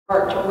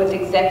Worked with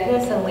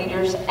executives and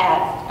leaders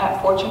at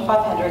Fortune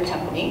 500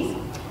 companies,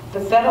 the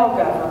federal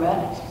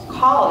government,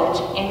 college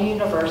and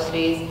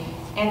universities,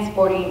 and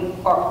sporting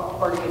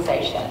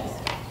organizations.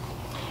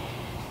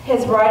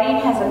 His writing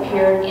has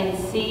appeared in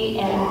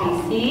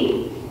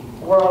CNBC,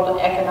 World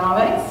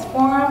Economics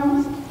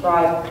Forum,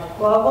 Thrive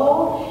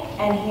Global,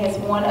 and he is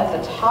one of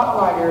the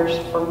top writers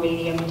for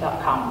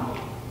Medium.com.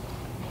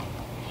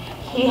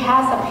 He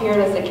has appeared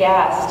as a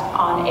guest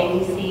on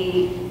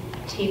ABC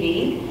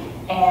TV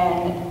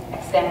and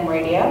XM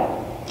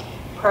radio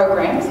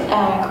programs.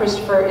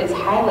 Christopher is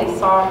highly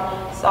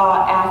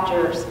sought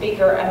after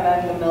speaker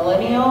among the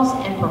millennials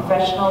and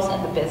professionals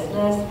in the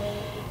business,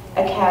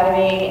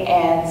 academy,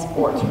 and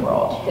sports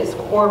world. His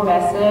core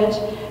message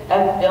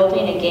of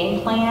building a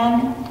game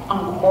plan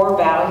on core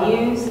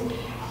values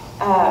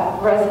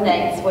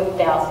resonates with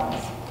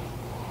thousands.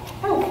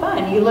 Oh,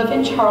 fun. You live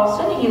in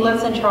Charleston. He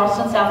lives in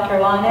Charleston, South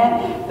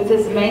Carolina with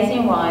his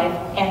amazing wife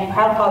and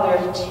proud father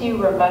of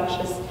two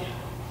rambunctious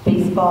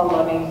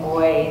baseball-loving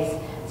boys.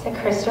 So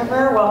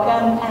Christopher,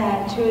 welcome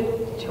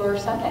to our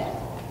summit.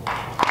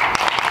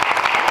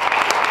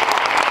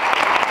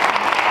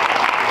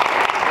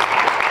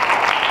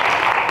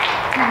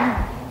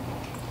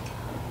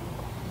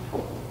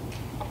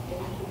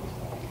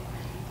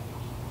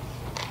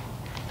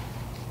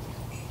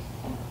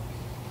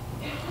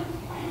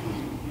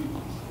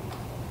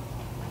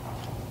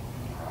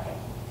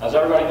 How's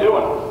everybody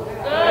doing?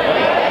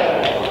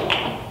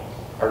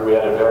 Heard we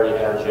had a very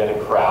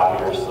energetic crowd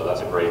here, so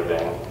that's a great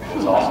thing.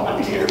 It's awesome to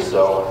be here.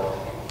 So,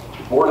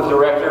 Board of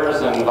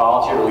Directors and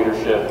Volunteer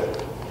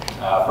Leadership,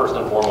 first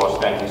and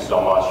foremost, thank you so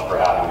much for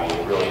having me.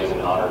 It really is an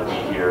honor to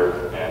be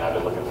here, and I've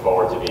been looking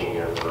forward to being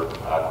here for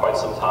quite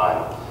some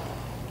time.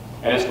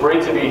 And it's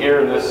great to be here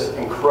in this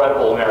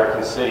incredible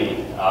American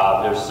city.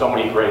 There's so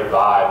many great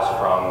vibes,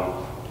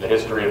 from the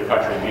history of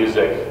country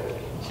music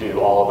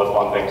to all of the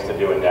fun things to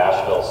do in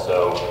Nashville.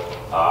 So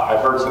I've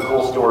heard some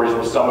cool stories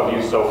from some of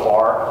you so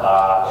far,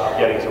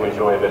 getting to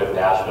enjoy a bit of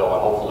Nashville,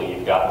 and hopefully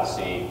you've gotten to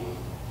see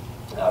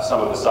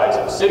some of the sights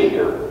of the city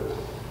here. Here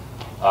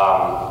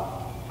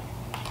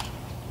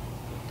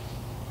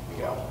we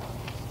go.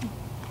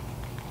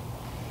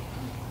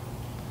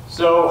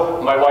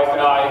 So my wife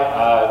and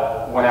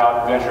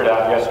I ventured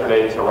out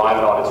yesterday to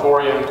Ryman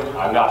Auditorium.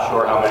 I'm not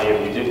sure how many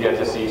of you did get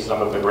to see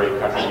some of the great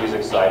country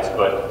music sites,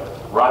 but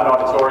Ryman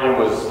Auditorium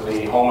was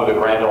the home of the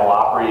Grand Ole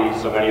Opry,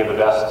 so many of the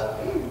best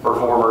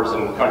performers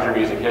in country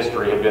music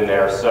history have been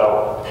there.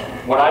 So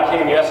when I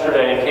came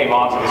yesterday and came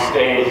onto the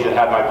stage and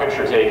had my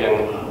picture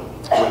taken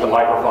with the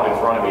microphone in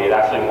front of me, it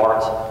actually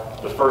marked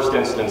the first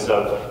instance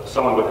of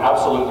someone with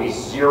absolutely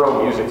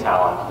zero music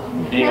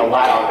talent being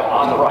allowed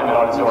on the Ryman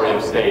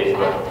Auditorium stage.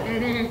 But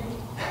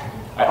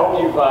I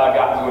hope you've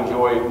gotten to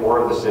enjoy more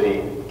of the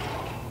city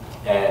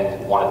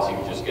and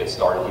wanted to just get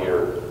started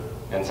here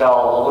and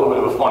tell a little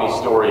bit of a funny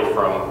story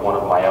from one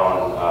of my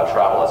own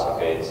travel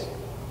escapades.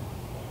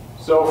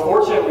 So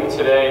fortunately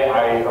today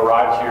I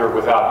arrived here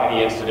without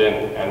any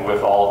incident and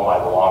with all of my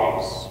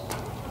belongings.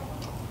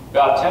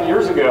 About 10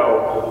 years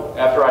ago,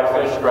 after I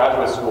finished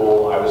graduate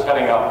school, I was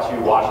heading up to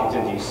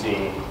Washington,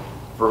 D.C.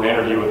 for an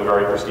interview with a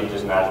very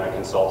prestigious management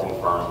consulting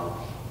firm.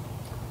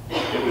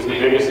 It was the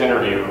biggest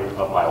interview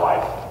of my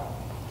life.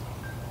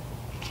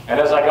 And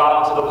as I got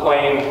onto the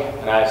plane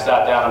and I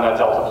sat down in that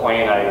Delta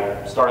plane,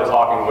 I started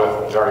talking with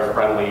a very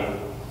friendly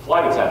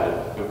flight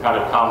attendant who kind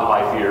of calmed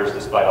my fears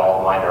despite all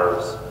of my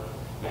nerves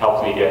and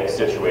helped me get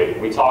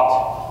situated. We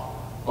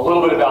talked a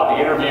little bit about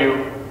the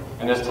interview,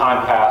 and as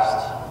time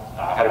passed,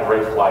 I had a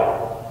great flight,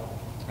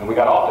 and we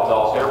got off at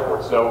Dulles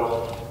Airport.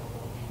 So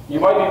you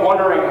might be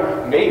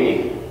wondering,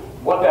 maybe,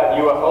 what that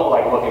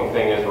UFO-like looking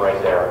thing is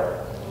right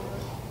there.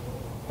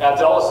 At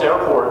Dulles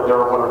Airport, there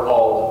are what are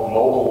called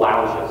mobile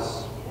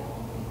lounges.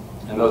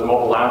 And those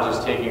mobile lounges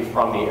take you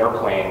from the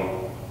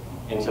airplane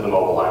into the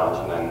mobile lounge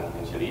and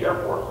then into the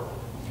airport.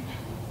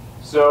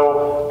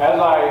 So as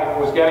I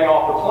was getting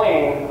off the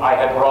plane, I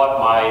had brought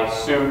my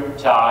suit,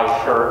 tie,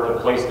 shirt, and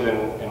placed it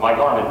in my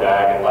garment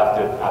bag and left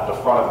it at the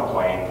front of the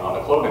plane on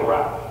the clothing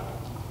rack.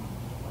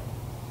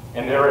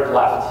 And there it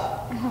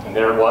left. And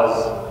there it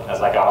was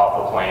as I got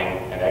off the plane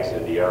and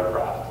exited the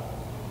aircraft.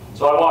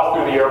 So I walked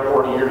through the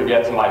airport eager to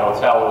get to my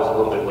hotel. It was a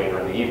little bit later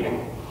in the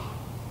evening.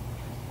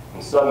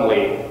 And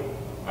suddenly,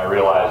 I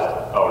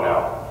realized, oh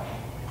no,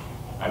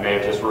 I may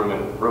have just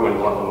ruined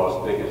one of the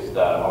most biggest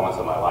moments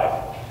of my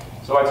life.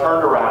 So I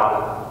turned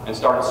around and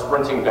started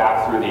sprinting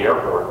back through the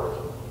airport,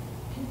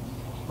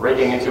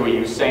 breaking into a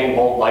Usain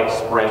Bolt-like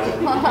sprint.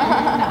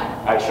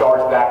 I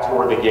charged back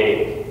toward the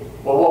gate.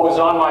 Well, what was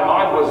on my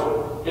mind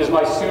was, is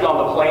my suit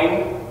on the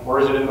plane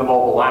or is it in the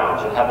mobile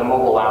lounge? And had the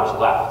mobile lounge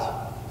left?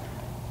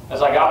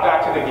 As I got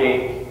back to the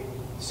gate,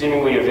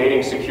 seemingly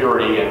evading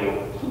security, and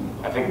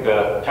I think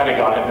the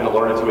Pentagon had been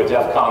alerted to a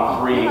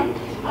DEFCON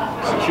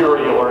 3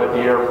 security alert at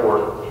the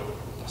airport,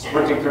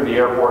 sprinting through the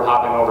airport,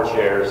 hopping over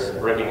chairs,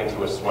 breaking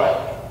into a sweat.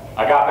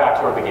 I got back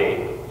toward the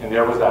gate, and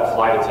there was that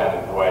flight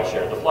attendant who I had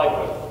shared the flight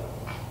with.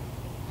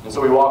 And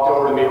so he walked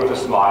over to me with a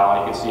smile,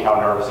 and he could see how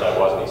nervous I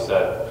was, and he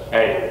said,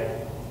 "Hey,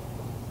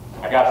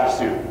 I got your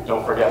suit.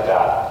 Don't forget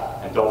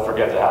that. And don't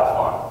forget to have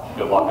fun.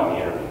 Good luck on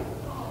the interview.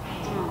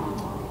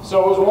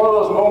 So it was one of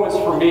those moments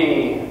for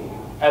me,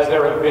 as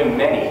there have been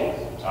many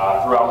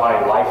throughout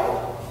my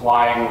life,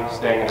 flying,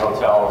 staying in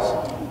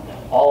hotels.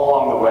 All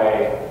along the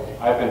way,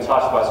 I've been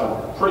touched by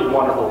some pretty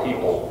wonderful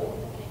people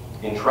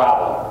in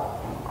travel.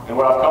 And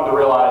what I've come to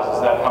realize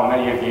is that how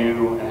many of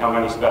you and how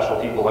many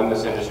special people in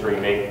this industry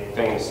make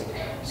things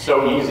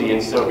so easy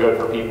and so good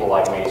for people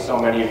like me. So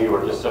many of you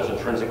are just such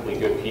intrinsically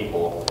good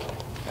people.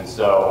 And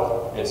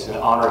so it's an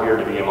honor here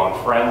to be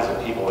among friends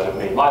and people that have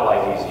made my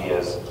life easy,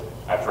 as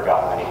I've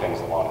forgotten many things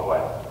along the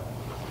way.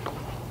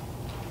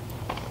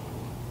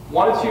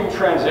 Wanted to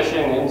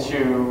transition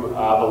into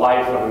the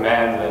life of a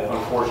man that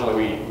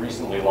unfortunately we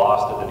recently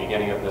lost at the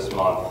beginning of this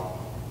month.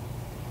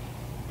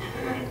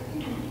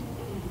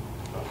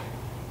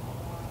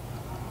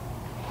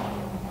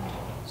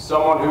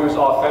 Someone whose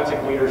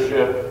authentic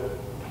leadership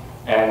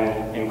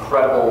and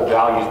incredible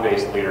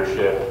values-based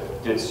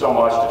leadership did so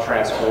much to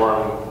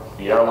transform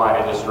the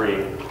airline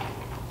industry,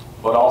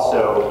 but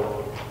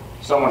also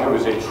someone who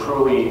is a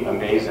truly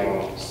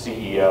amazing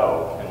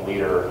CEO and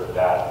leader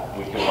that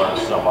we can learn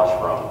so much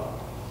from.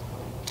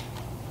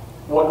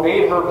 What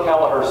made Herb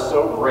Kelleher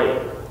so great,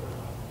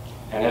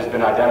 and has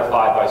been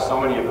identified by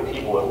so many of the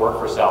people that work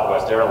for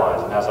Southwest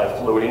Airlines, and as I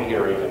flew it in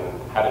here even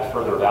had it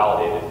further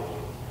validated,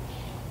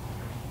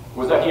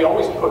 was that he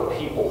always put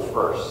people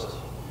first.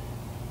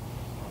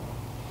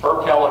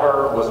 Herb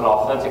Kelleher was an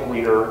authentic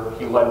leader.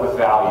 He led with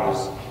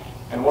values.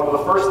 And one of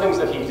the first things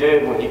that he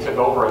did when he took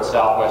over at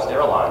Southwest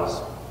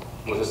Airlines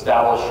was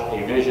establish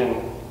a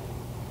vision,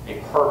 a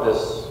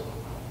purpose,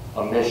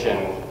 a mission,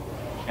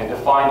 and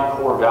define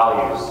core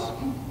values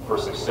for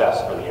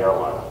success for the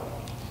airline.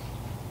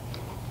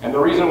 And the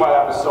reason why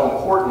that was so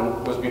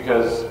important was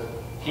because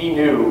he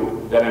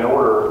knew that in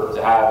order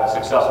to have a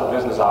successful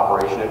business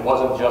operation, it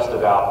wasn't just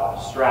about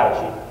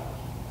strategy.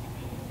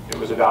 It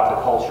was about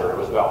the culture. It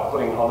was about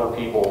putting other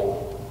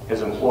people,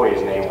 his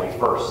employees namely,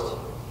 first,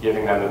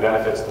 giving them the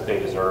benefits that they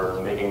deserved,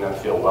 and making them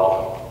feel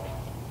welcome.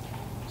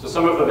 So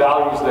some of the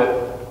values that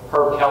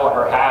Herb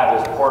Kelleher had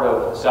as part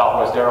of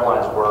Southwest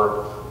Airlines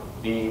were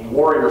the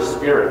warrior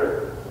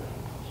spirit,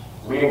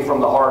 leading from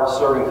the heart,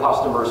 serving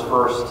customers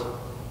first.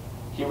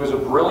 He was a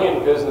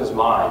brilliant business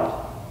mind,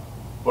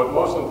 but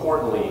most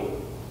importantly,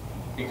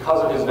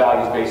 because of his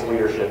values-based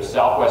leadership,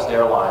 Southwest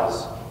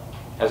Airlines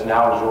has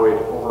now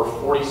enjoyed over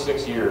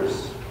 46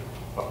 years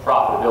of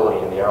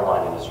profitability in the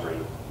airline industry,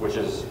 which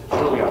is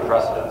truly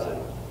unprecedented.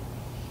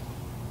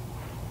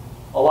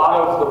 A lot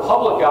of the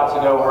public got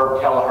to know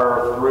Herb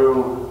Kelleher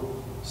through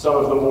some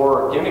of the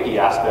more gimmicky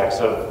aspects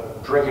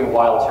of drinking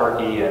wild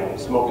turkey and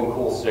smoking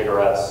cool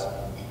cigarettes,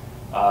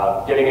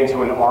 getting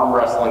into an arm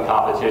wrestling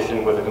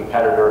competition with a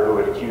competitor who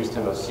had accused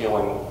him of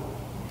stealing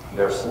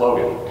their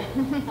slogan.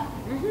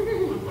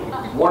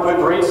 One of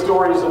the great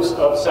stories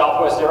of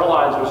Southwest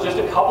Airlines was just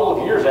a couple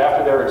of years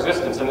after their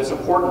existence, and it's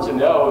important to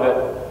know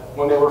that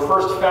when they were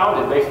first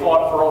founded, they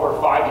fought for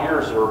over 5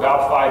 years, or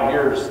about 5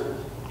 years,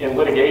 in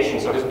litigation.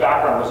 So his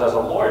background was as a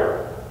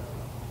lawyer.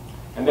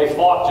 And they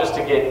fought just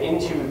to get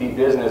into the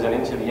business and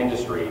into the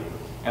industry.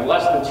 And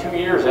less than 2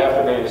 years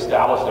after they had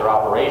established their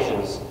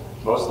operations,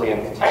 mostly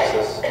in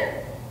Texas,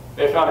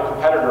 they found a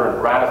competitor in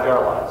Braniff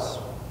Airlines.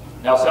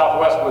 Now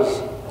Southwest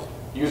was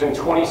using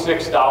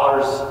 $26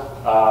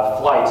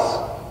 flights,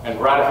 and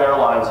Braniff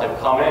Airlines had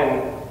come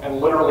in and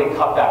literally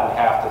cut that in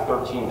half to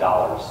 $13.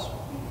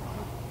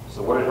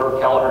 So what did Herb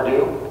Kelleher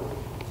do?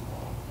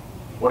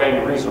 What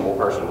any reasonable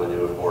person would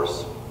do, of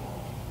course.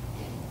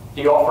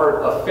 He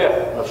offered a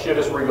fifth of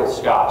Chivas Regal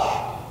Scotch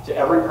to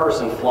every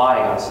person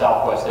flying on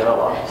Southwest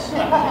Airlines.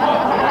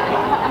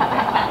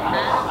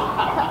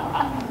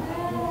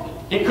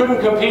 He couldn't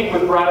compete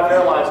with Braniff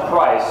Airlines'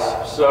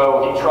 price,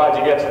 so he tried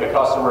to get to the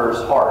customer's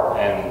heart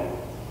and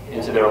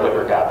into their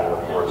liquor cabinet,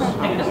 of course.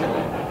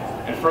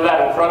 And for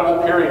that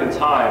incredible period in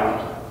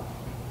time,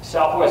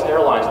 Southwest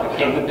Airlines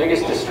became the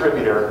biggest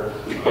distributor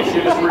of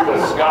Chivas Regal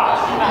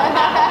Scotch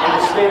in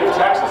the state of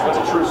Texas. That's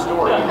a true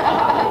story.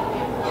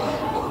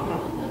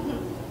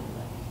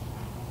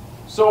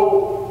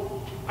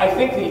 So I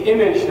think the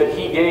image that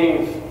he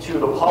gave to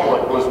the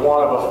public was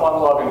one of a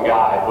fun-loving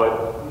guy,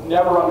 but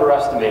never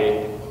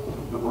underestimate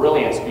the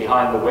brilliance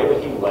behind the way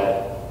that he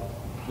led,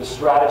 the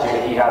strategy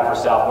that he had for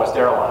Southwest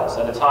Airlines.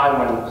 At a time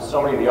when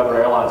so many of the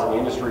other airlines in the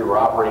industry were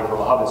operating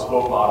from a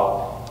hub-and-spoke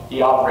model,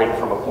 he operated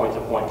from a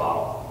point-to-point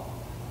model.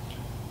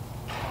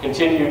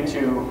 Continued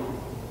to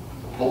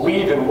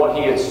believe in what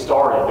he had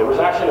started. There was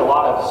actually a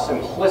lot of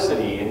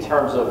simplicity in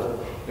terms of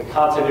the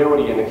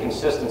continuity and the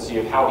consistency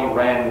of how he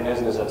ran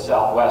business at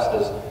Southwest.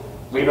 As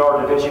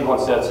Leonardo da Vinci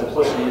once said,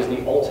 simplicity is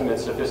the ultimate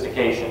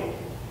sophistication.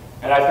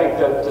 And I think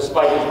that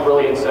despite his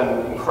brilliance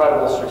and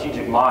incredible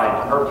strategic mind,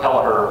 Herb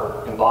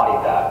Kelleher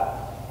embodied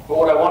that. But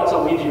what I wanted to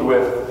leave you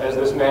with, as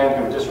this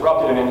man who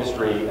disrupted an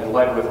industry and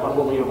led with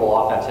unbelievable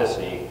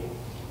authenticity,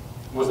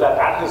 was that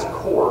at his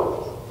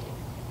core,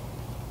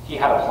 he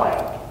had a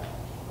plan.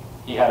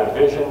 He had a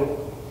vision,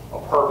 a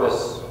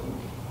purpose,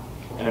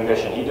 and a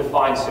mission. He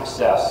defined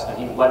success, and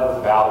he led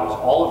with values.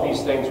 All of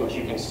these things which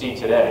you can see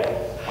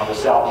today on the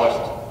Southwest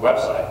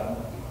website,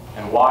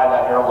 and why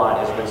that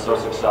airline has been so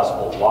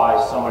successful, why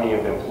so many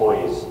of the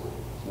employees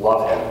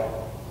love him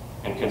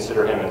and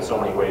consider him in so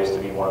many ways to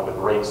be one of the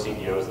great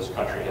CEOs this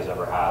country has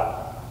ever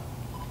had.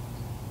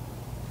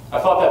 I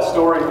thought that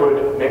story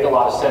would make a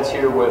lot of sense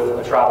here with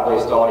a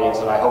travel-based audience,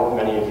 and I hope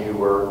many of you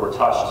were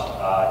touched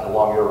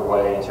along your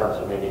way in terms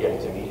of maybe getting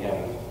to meet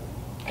him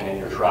and in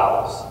your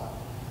travels.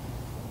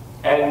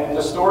 And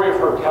the story of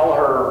Herb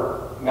Kelleher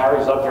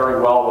marries up very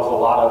well with a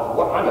lot of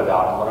what I'm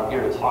about and what I'm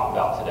here to talk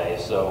about today.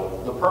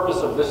 So the purpose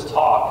of this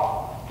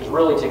talk is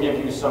really to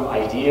give you some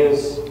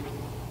ideas,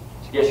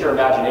 to get your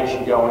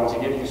imagination going, to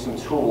give you some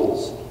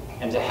tools,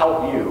 and to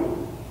help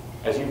you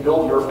as you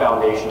build your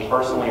foundation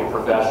personally and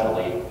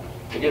professionally,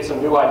 to get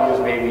some new ideas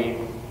maybe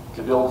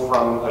to build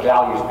from a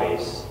values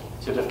base,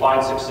 to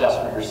define success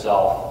for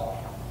yourself.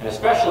 And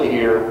especially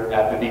here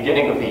at the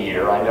beginning of the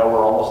year, I know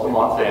we're almost a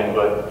month in,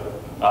 but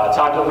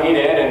time to lean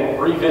in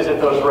and revisit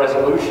those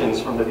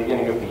resolutions from the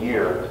beginning of the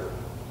year.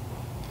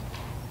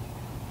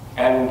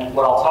 And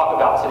what I'll talk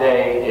about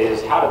today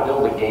is how to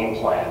build a game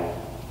plan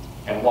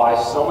and why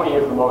so many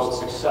of the most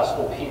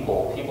successful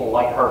people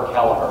like Herb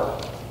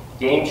Kelleher,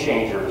 game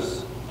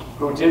changers,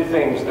 who did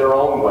things their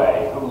own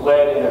way, who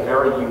led in a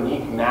very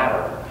unique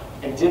manner,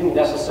 and didn't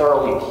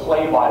necessarily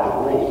play by the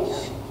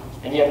rules,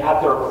 and yet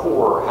at their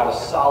core had a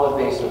solid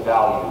base of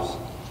values,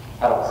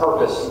 had a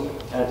purpose,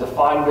 and a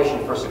defined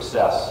mission for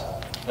success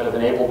that have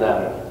enabled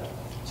them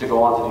to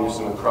go on to do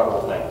some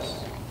incredible things.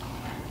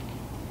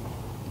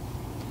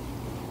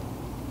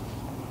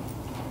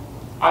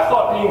 I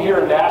thought being here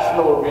in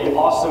Nashville would be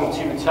awesome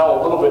to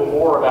tell a little bit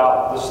more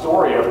about the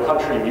story of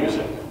country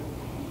music,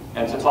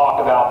 and to talk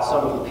about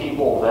some of the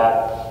people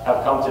that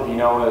have come to be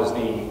known as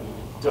the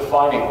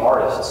defining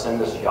artists in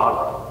this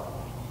genre.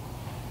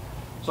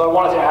 So I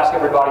wanted to ask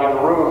everybody in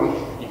the room,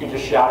 you can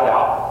just shout it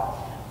out,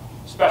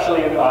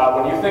 especially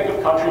when you think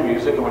of country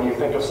music and when you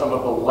think of some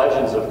of the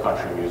legends of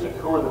country music,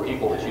 who are the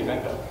people that you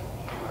think of?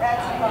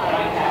 That's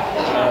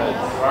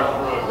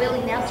fine.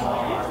 Willie Nelson.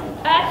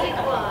 Patrick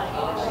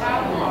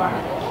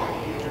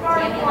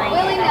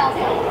Willie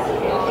Nelson.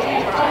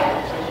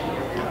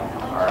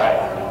 All right.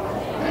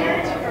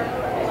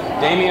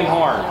 Damian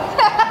Horn.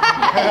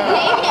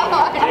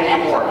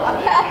 Damian Horn.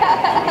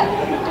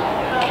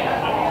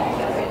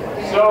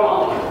 So,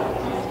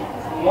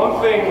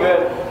 one thing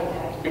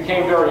that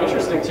became very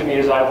interesting to me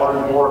as I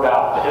learned more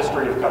about the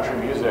history of country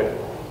music,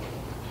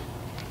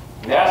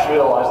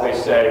 Nashville, as they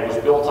say, was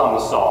built on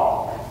the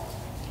song.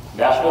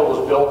 Nashville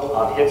was built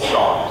on hit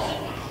songs.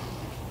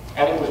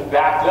 And it was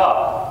backed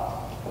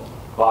up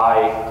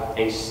by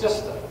a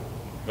system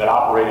that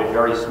operated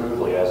very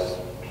smoothly as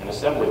an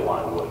assembly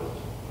line would.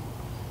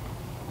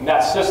 And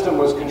that system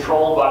was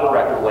controlled by the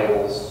record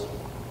labels.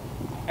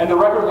 And the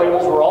record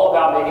labels were all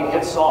about making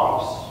hit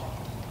songs.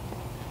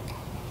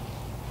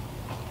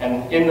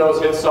 And in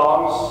those hit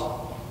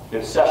songs,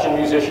 the session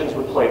musicians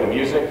would play the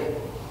music,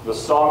 the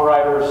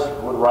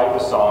songwriters would write the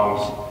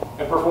songs,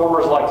 and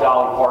performers like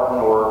Dolly Parton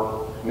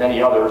or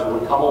many others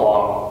would come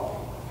along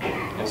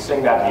and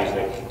sing that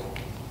music.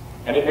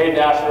 And it made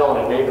Nashville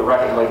and it made the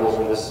record labels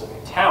in this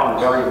town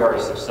very, very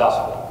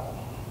successful.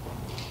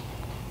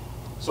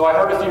 So I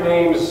heard a few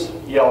names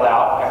yelled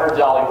out. I heard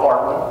Dolly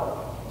Parton,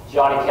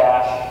 Johnny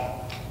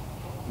Cash,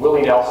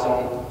 Willie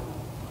Nelson,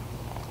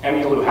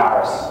 Emmylou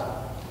Harris.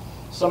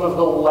 Some of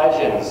the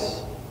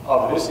legends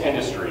of this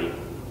industry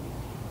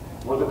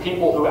were the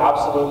people who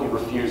absolutely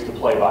refused to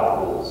play by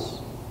the rules.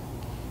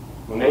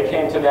 When they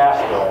came to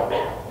Nashville,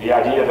 the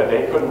idea that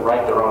they couldn't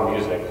write their own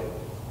music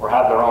or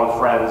have their own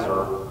friends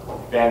or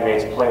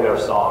bandmates play their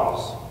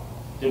songs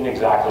didn't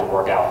exactly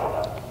work out for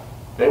them.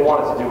 They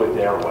wanted to do it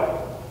their way,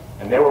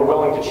 and they were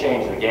willing to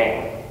change the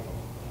game.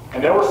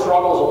 And there were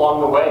struggles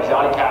along the way.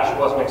 Johnny Cash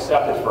wasn't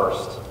accepted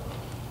first.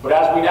 But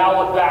as we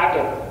now look back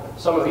at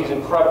some of these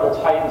incredible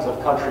titans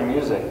of country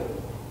music,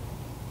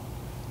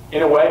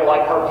 in a way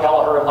like Herb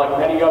Kelleher and like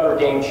many other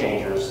game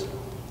changers,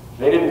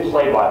 they didn't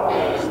play by the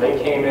rules. They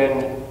came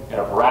in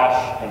a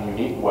brash and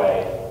unique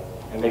way,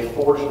 and they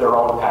forged their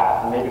own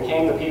path, and they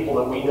became the people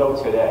that we know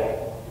today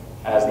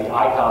as the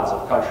icons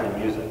of country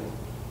music.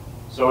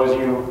 So as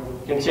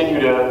you continue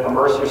to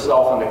immerse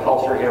yourself in the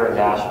culture here in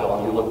Nashville,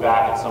 and you look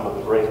back at some of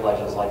the great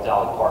legends like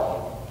Dolly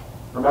Parton,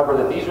 remember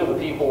that these are the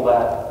people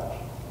that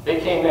they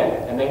came in,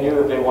 and they knew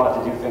that they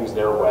wanted to do things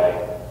their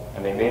way,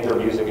 and they made their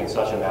music in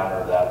such a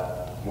manner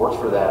that worked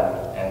for them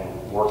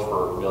and worked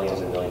for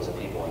millions and millions of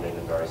people, and made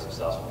them very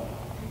successful.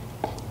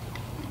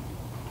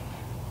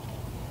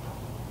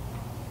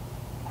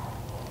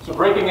 So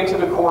breaking into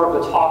the core of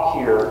the talk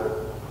here,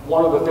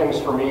 one of the things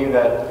for me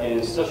that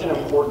is such an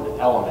important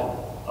element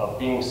of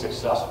being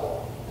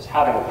successful is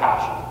having a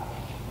passion.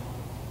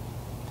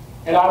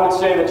 And I would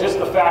say that just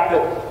the fact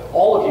that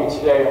all of you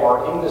today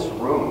are in this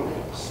room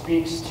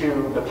speaks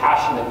to the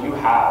passion that you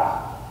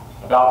have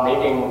about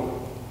making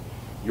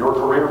your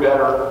career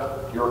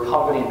better, your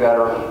company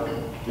better,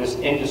 this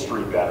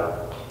industry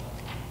better.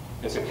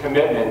 It's a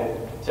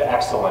commitment to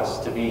excellence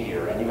to be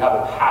here, and you have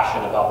a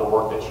passion about the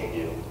work that you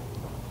do.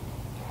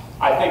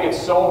 I think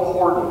it's so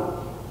important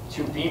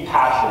to be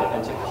passionate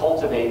and to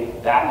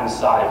cultivate that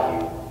inside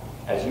of you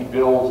as you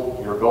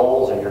build your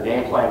goals and your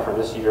game plan for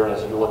this year and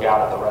as you look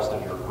out at the rest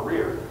of your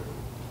career.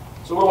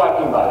 So what do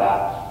I mean by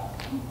that?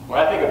 When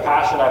I think of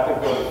passion, I think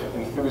of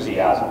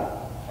enthusiasm.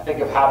 I think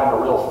of having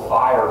a real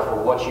fire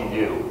for what you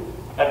do.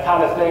 That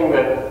kind of thing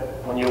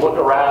that when you look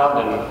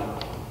around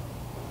and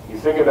you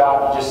think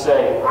about, you just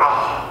say,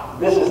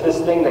 this is this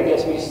thing that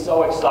gets me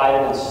so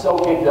excited and so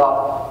gigged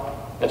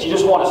up that you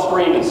just want to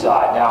scream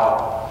inside.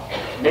 Now,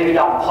 maybe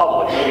not in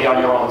public, maybe on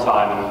your own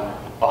time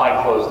and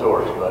behind closed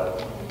doors,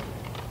 but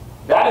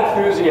that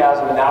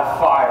enthusiasm and that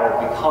fire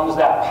becomes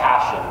that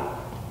passion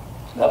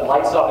that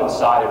lights up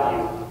inside of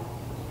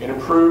you. It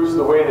improves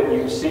the way that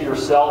you see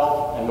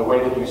yourself and the way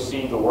that you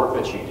see the work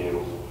that you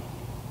do.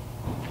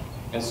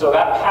 And so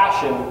that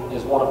passion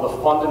is one of the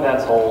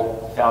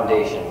fundamental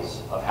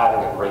foundations of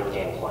having a great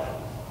game plan,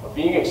 of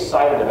being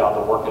excited about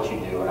the work that you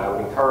do. And I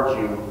would encourage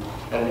you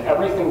that in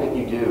everything that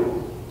you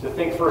do, to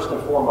think first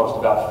and foremost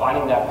about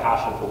finding that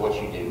passion for what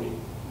you do.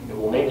 It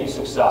will make you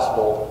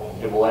successful.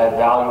 It will add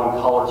value and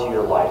color to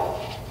your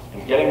life.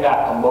 And getting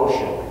that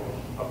emotion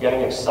of getting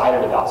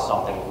excited about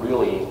something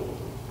really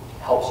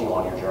helps you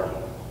on your journey.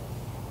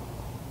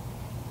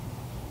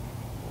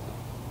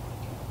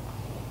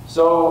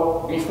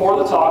 So before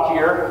the talk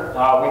here,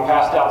 we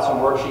passed out some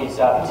worksheets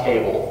at the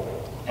table.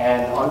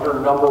 And under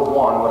number 1,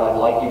 what I'd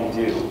like you to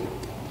do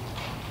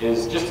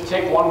is just to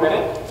take 1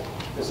 minute.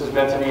 This is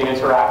meant to be an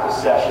interactive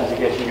session to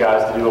get you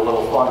guys to do a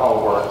little fun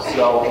homework.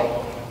 So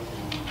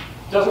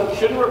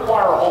shouldn't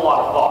require a whole lot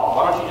of thought.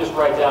 Why don't you just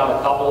write down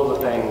a couple of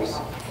the things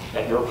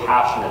that you're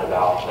passionate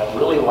about, that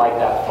really light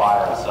that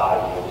fire inside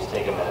of you, and just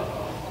take a minute.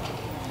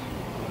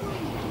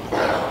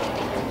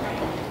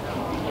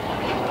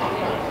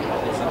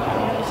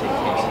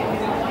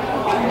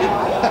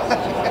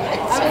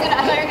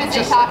 I thought you were going to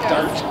say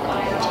tacos.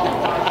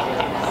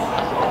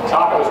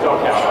 Tacos don't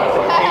count.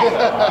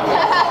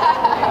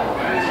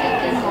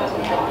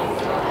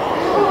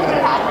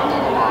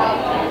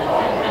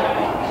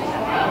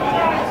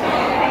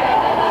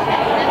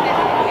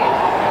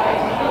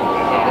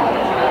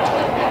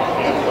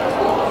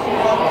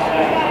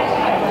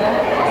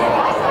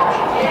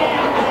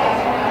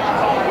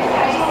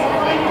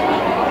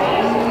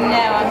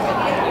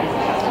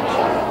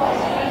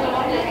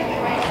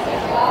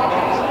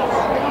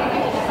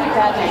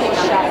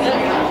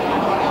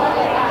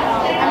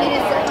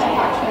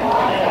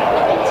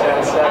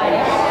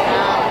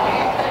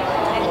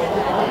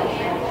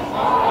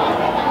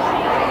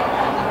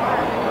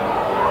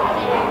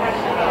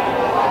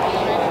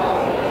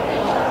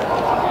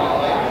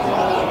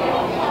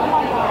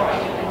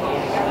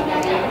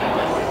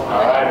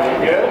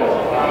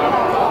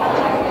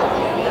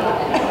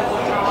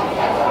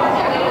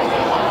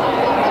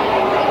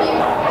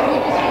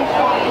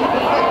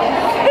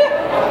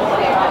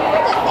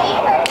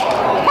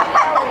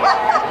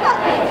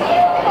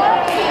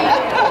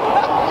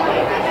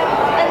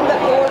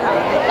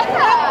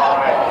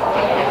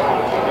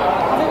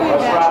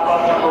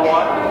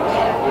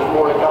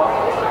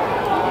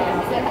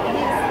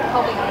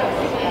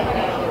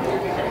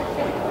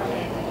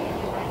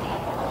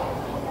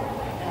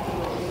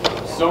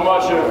 So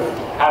much of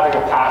having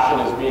a passion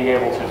is being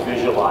able to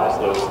visualize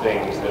those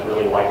things that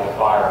really light the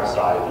fire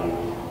inside of you.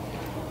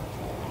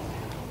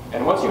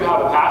 And once you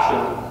have a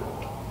passion,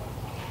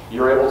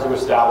 you're able to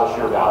establish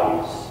your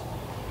values.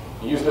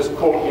 I use this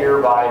quote here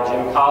by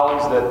Jim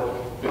Collins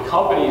that the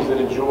companies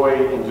that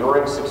enjoy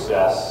enduring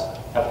success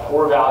have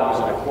core values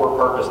and a core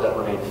purpose that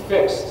remain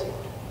fixed,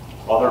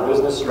 while their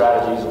business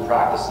strategies and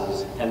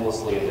practices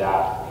endlessly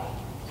adapt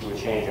to a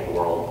changing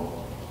world.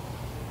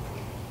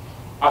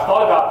 I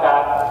thought about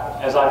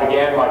that as I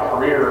began my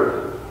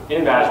career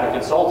in management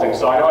consulting,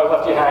 so I know I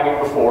left you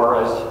hanging before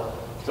as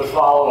to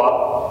follow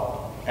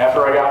up.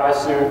 After I got my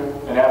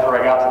suit and after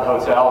I got to the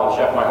hotel and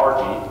checked my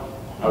heartbeat,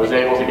 I was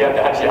able to get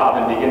that job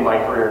and begin my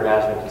career in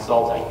management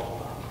consulting.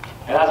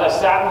 And as I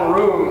sat in the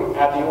room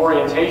at the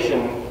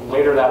orientation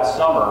later that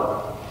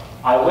summer,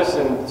 I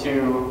listened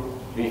to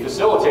the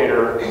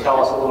facilitator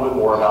tell us a little bit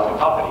more about the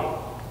company.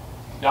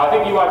 Now, I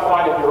think you might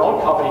find at your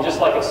own company, just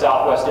like at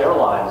Southwest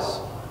Airlines,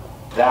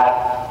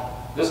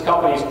 that this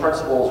company's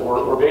principles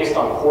were based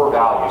on core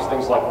values,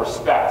 things like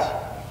respect,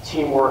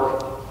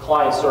 teamwork,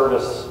 client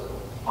service,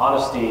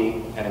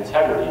 honesty, and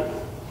integrity.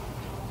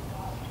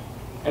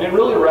 And it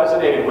really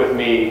resonated with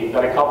me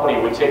that a company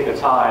would take the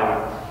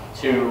time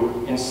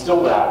to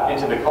instill that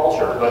into the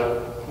culture,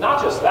 but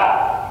not just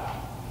that.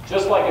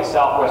 Just like at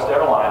Southwest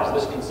Airlines,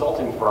 this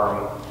consulting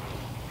firm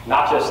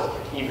not just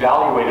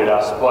evaluated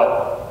us,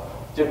 but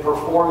did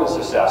performance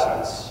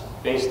assessments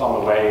based on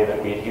the way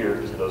that we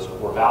adhered to those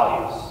core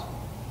values.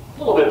 A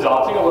little bit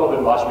daunting, a little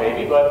bit much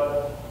maybe,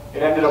 but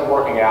it ended up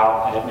working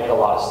out and it made a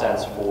lot of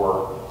sense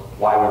for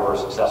why we were a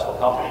successful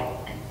company.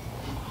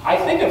 I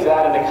think of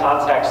that in the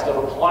context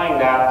of applying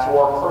that to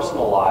our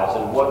personal lives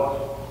and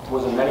what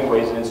was in many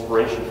ways an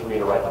inspiration for me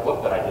to write the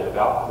book that I did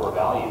about core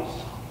values.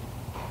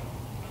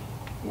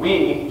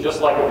 We,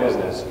 just like a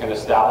business, can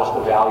establish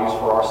the values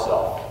for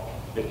ourselves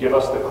that give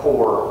us the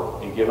core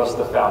and give us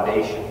the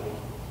foundation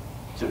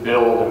to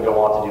build and go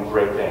on to do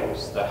great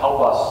things, that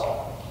help us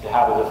to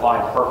have a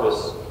defined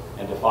purpose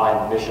and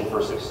defined mission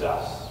for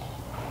success.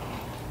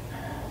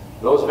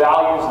 Those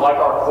values, like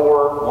our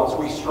core, once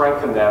we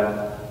strengthen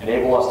them,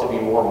 enable us to be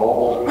more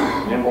mobile,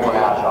 nimble, and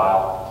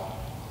agile,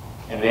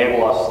 and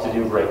enable us to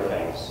do great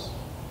things.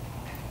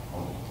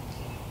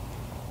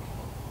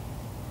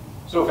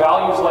 So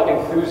values like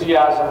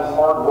enthusiasm,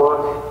 hard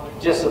work,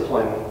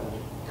 discipline,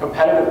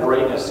 competitive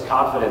greatness,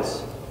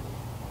 confidence,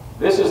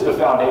 this is the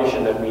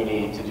foundation that we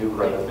need to do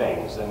great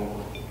things. And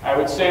I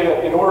would say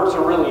that in order to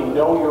really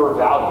know your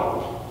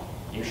value,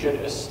 you should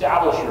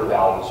establish your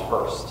values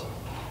first.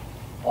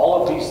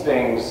 All of these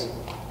things,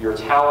 your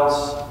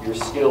talents, your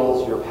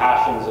skills, your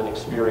passions and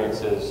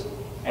experiences,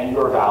 and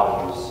your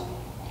values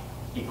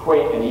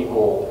equate and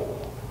equal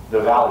the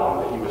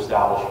value that you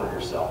establish for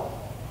yourself.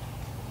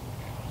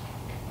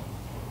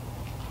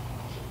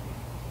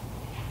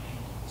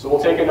 So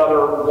we'll take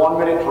another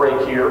 1-minute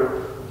break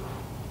here.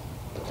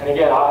 And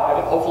again,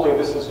 hopefully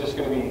this is just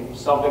going to be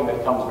something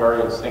that comes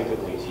very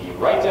instinctively to you.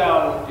 Write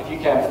down, if you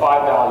can, 5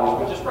 values,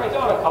 but just write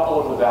down a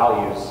couple of the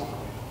values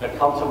that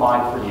come to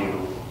mind for you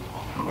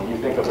when you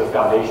think of the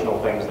foundational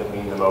things that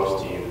mean the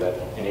most to you, that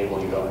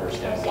enable you to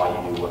understand why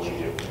you do what you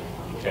do.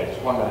 Okay,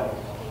 just 1 minute.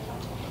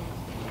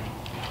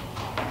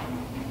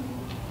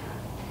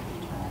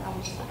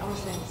 I was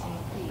saying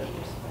something that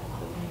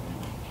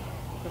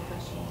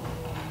professional.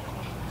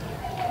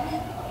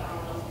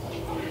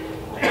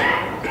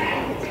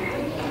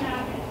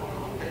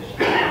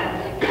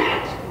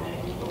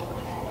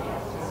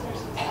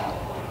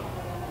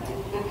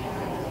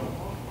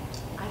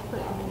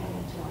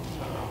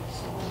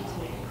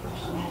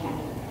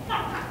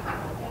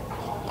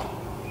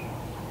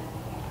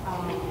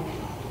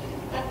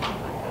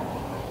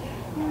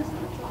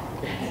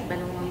 It's been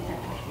a long time.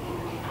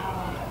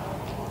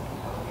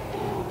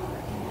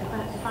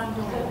 If I'm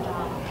doing a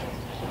job,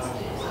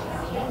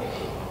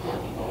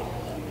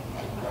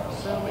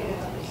 so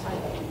it's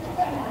like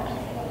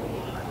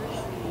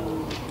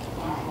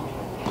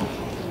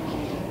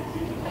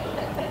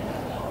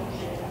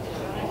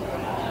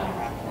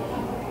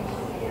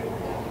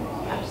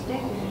I'm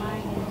sticking my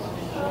hands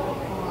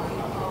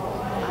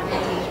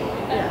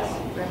yes,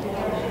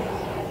 reputation.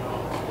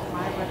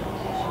 My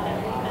reputation.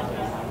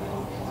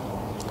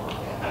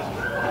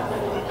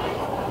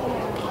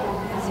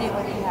 See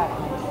what you have.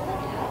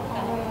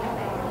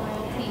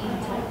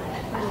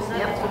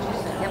 Yep, what you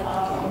said. Yep.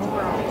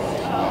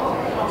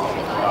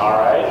 All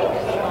right,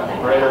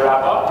 ready to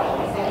wrap up?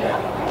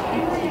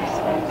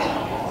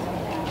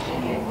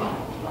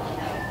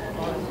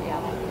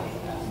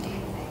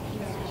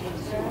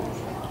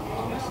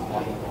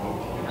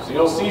 So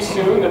you'll see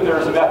soon that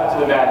there's a method to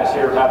the madness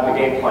here of having a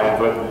game plan,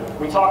 but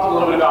we talked a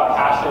little bit about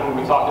passion,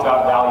 we talked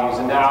about values,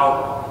 and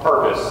now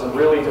purpose, and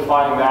really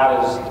defining that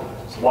as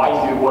why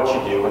you do what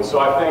you do. And so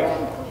I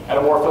think at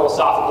a more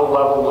philosophical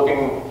level,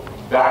 looking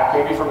back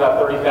maybe from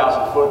that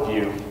 30,000-foot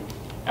view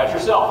at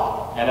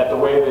yourself and at the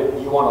way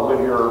that you want to live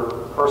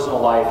your personal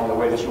life and the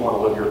way that you want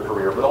to live your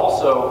career, but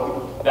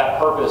also that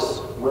purpose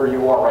where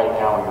you are right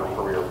now in your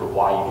career for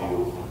why you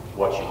do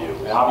what you do.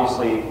 And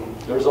obviously,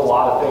 there's a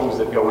lot of things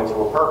that go into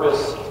a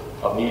purpose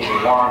of needs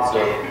and wants,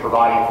 of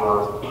providing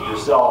for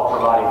yourself,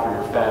 providing for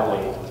your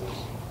family.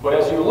 But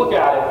as you look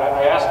at it,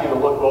 I ask you to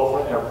look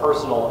both in a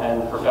personal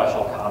and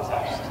professional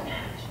context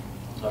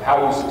of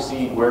how you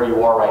succeed where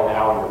you are right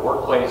now in your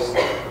workplace,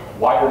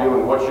 why you're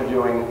doing what you're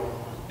doing,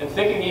 and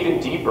thinking even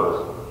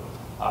deeper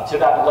to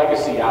that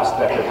legacy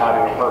aspect of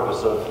having a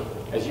purpose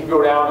of, as you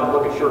go down and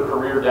look at your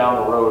career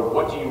down the road,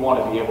 what do you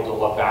want to be able to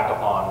look back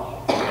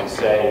upon and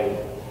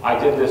say, I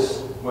did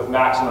this with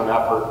maximum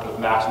effort, with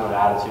maximum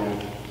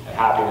attitude and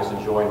happiness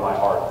and joy in my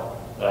heart,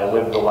 that I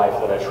lived the life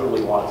that I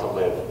truly wanted to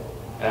live.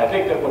 And I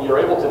think that when you're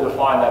able to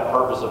define that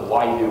purpose of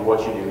why you do what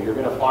you do, you're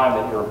going to find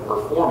that your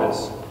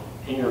performance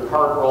in your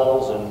current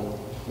roles and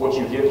what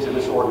you give to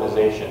this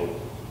organization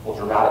will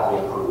dramatically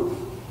improve.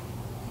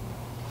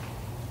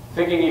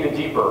 Thinking even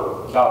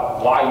deeper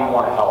about why you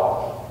want to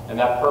help and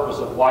that purpose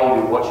of why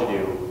you do what you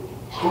do,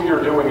 who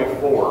you're doing it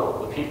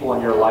for, the people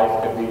in your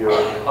life could be your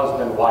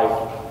husband, wife,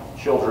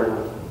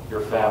 children,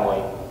 your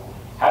family.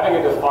 Having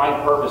a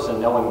defined purpose and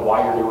knowing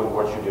why you're doing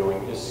what you're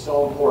doing is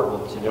so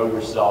important to know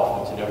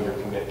yourself and to know your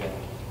commitment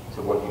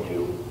to what you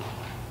do.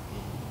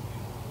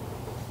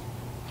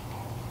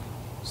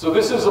 So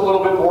this is a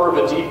little bit more of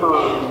a deeper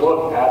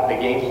look at the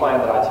game plan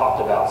that I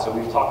talked about. So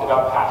we've talked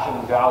about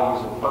passion,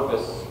 values, and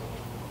purpose,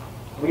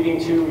 leading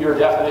to your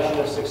definition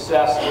of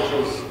success, which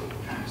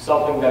is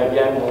something that,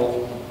 again,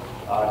 we'll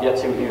get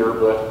to here,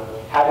 but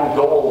having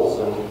goals,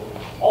 and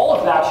all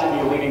of that should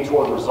be leading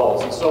toward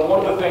results. And so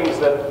one of the things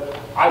that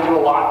I do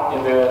a lot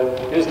in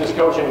the business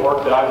coaching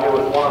work that I do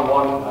with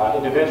one-on-one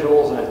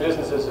individuals and in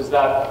businesses is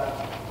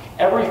that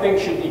everything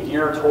should be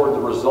geared toward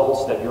the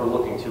results that you're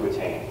looking to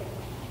attain.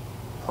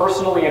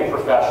 Personally and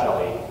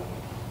professionally,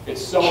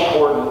 it's so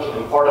important,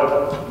 and part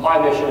of my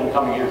mission in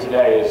coming here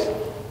today is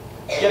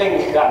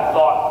getting that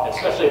thought,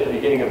 especially at the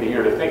beginning of the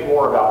year, to think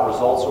more about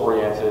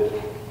results-oriented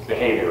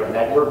behavior, and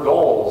that your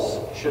goals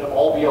should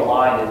all be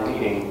aligned and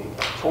leading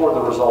toward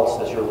the results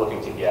that you're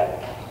looking to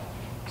get.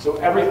 So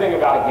everything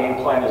about a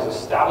game plan is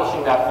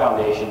establishing that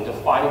foundation,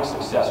 defining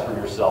success for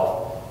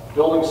yourself,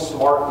 building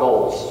smart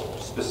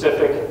goals,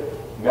 specific,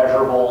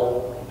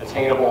 measurable,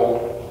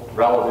 attainable,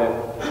 relevant,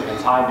 and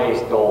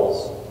time-based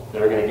goals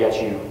that are going to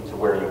get you to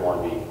where you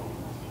want to be.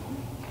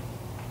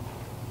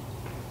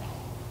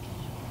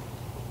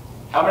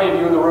 How many of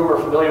you in the room are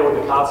familiar with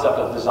the concept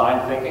of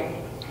design thinking?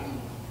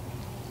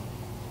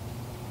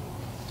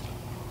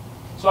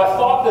 So I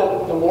thought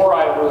that the more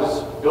I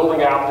was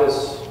building out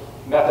this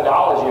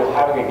methodology of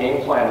having a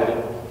game plan, that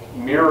it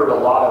mirrored a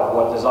lot of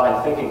what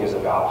design thinking is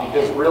about,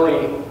 because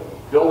really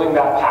building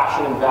that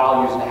passion and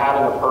values and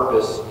having a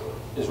purpose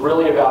is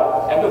really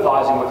about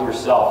empathizing with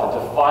yourself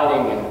and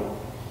defining and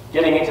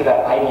getting into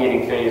that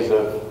ideating phase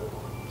of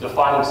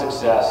defining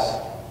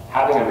success,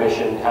 having a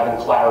mission, having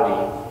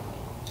clarity.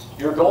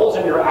 Your goals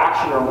and your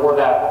action are more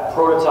that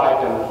prototype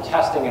and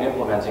testing and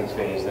implementing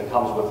phase that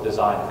comes with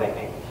design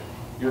thinking.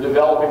 You're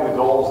developing the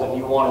goals that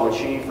you want to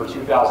achieve for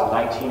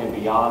 2019 and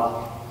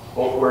beyond,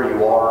 both where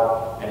you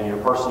are and in your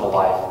personal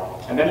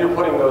life. And then you're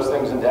putting those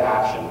things into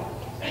action.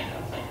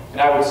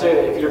 And I would say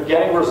that if you're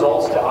getting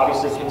results, to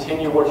obviously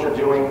continue what you're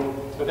doing,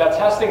 but that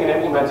testing and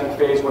implementing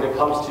phase when it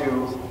comes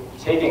to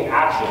taking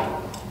action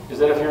is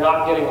that if you're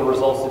not getting the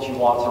results that you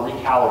want, to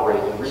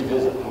recalibrate and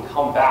revisit and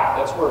come back.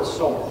 That's where it's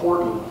so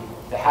important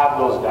to have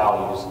those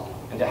values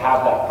and to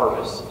have that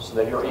purpose, so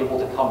that you're able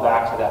to come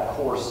back to that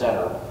core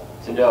center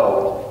to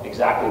know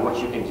exactly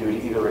what you can do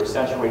to either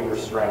accentuate your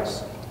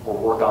strengths or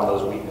work on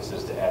those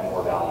weaknesses to add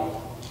more value.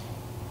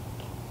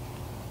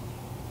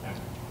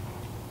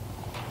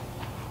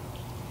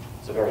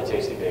 It's a very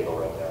tasty bagel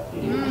right there.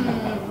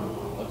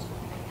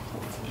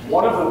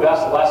 One of the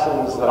best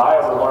lessons that I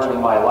ever learned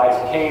in my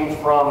life came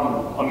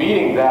from a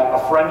meeting that a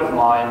friend of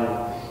mine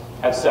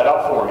had set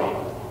up for me.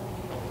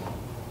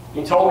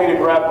 He told me to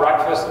grab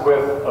breakfast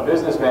with a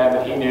businessman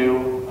that he knew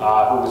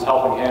who was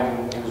helping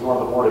him. He was one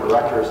of the board of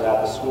directors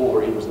at the school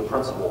where he was the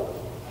principal.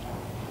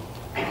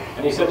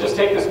 And he said, just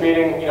take this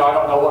meeting. I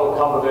don't know what will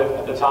come of it.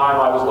 At the time,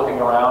 I was looking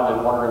around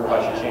and wondering if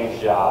I should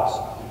change jobs.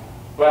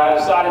 But I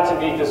decided to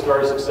meet this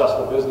very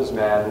successful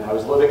businessman. I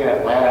was living in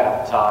Atlanta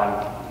at the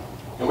time.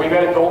 And we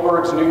met at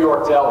Goldberg's New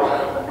York Deli,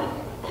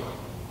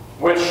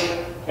 which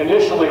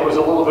initially was a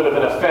little bit of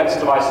an offense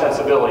to my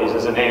sensibilities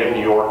as a native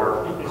New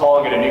Yorker,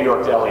 calling it a New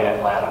York deli in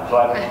Atlanta.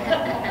 But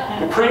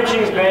the cream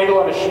cheese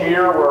bagel and a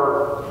schmear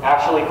were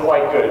actually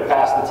quite good. It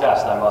passed the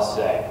test, I must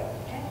say.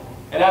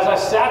 And as I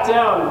sat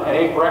down and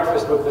ate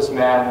breakfast with this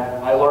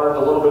man, I learned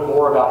a little bit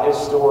more about his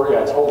story.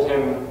 I told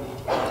him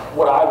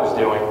what I was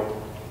doing.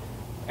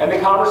 And the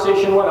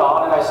conversation went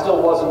on, and I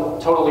still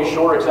wasn't totally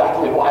sure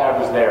exactly why I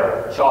was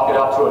there. Chalk it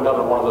up to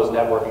another one of those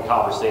networking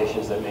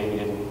conversations that maybe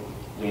didn't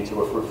lead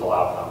to a fruitful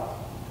outcome.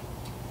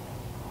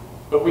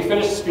 But we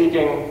finished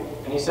speaking,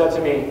 and he said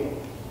to me,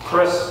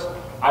 Chris,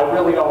 I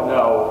really don't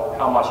know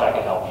how much I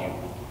can help you.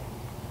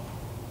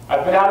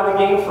 I've been out of the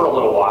game for a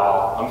little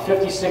while. I'm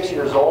 56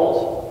 years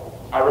old.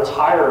 I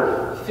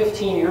retired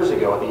 15 years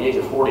ago at the age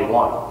of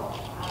 41.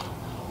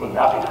 Wouldn't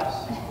that be nice?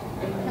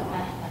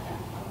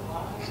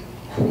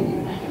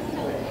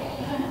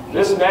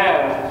 This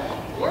man,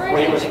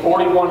 when he was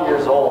 41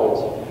 years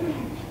old,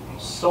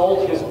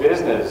 sold his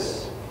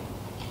business.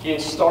 He had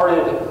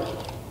started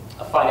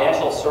a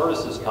financial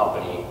services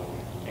company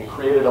and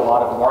created a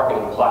lot of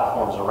marketing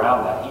platforms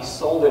around that. He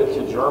sold it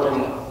to German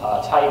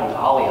titan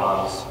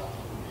Allianz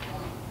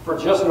for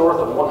just north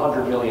of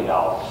 $100 million.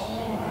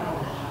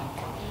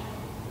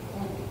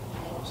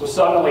 So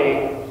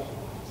suddenly,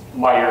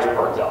 my ears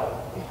perked up.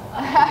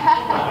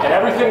 And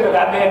everything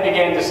that man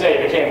began to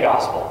say became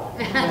gospel.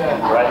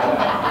 Right?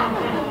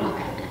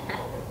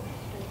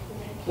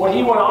 What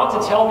he went on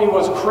to tell me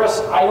was,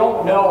 Chris, I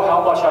don't know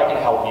how much I can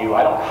help you.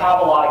 I don't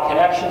have a lot of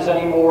connections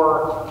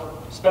anymore.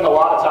 Spend a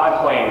lot of time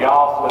playing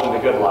golf, living the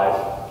good life.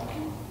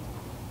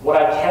 What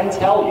I can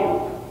tell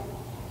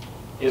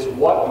you is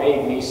what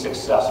made me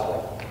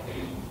successful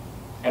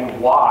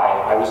and why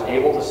I was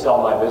able to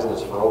sell my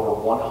business for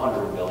over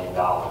 $100 million.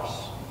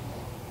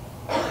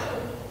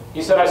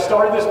 He said, I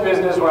started this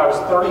business when I was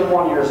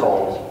 31 years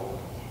old,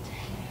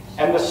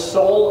 and the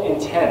sole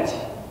intent,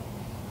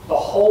 the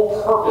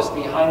whole purpose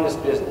behind this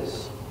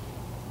business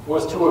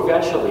was to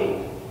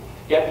eventually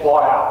get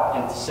bought out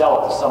and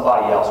sell it to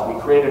somebody else.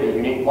 We created a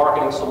unique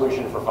marketing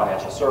solution for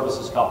financial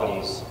services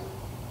companies.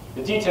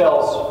 The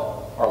details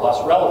are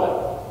less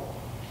relevant.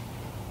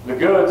 The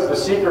goods, the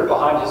secret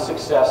behind his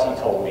success, he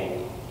told me,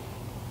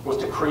 was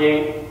to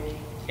create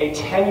a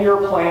 10-year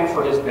plan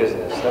for his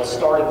business that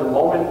started the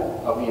moment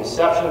of the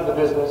inception of the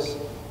business,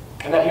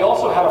 and that he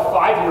also had a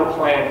 5-year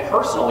plan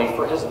personally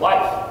for his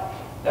life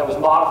that was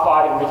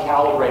modified and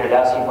recalibrated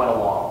as he went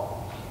along.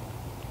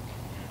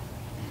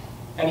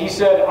 And he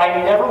said,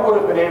 I never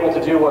would have been able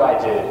to do what I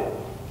did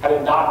had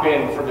it not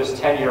been for this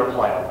 10-year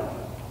plan.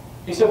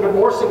 He said, but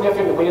more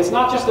significantly, it's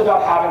not just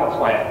about having a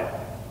plan.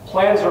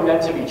 Plans are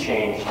meant to be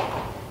changed.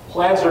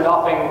 Plans are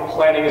nothing,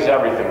 planning is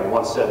everything,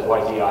 once said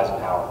Dwight D.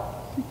 Eisenhower.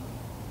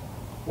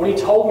 What he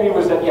told me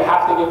was that you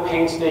have to get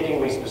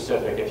painstakingly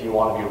specific if you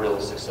want to be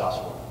really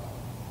successful.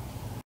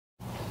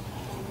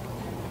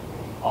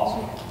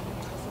 Awesome.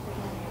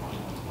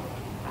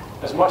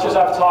 As much as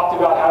I've talked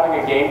about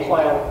having a game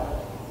plan,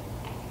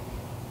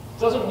 it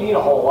doesn't mean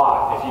a whole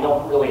lot if you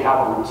don't really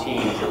have a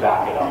routine to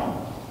back it up.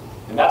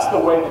 And that's the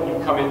way that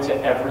you come into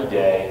every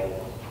day,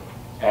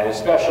 and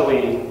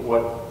especially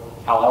what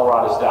Hal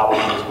Elrod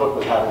established in his book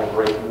was having a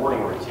great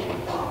morning routine.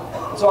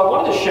 And so I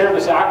wanted to share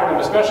this acronym,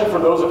 especially for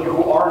those of you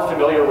who aren't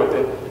familiar with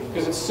it,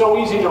 because it's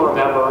so easy to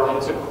remember, and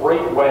it's a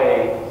great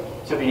way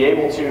to be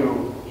able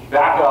to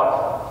back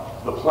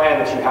up the plan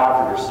that you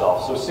have for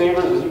yourself. So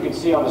Savers, as you can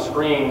see on the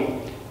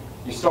screen,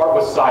 you start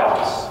with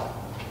silence.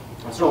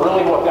 And so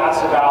really what that's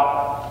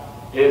about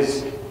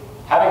is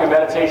having a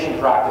meditation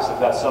practice, if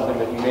that's something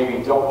that you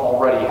maybe don't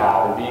already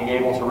have, and being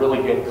able to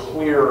really get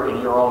clear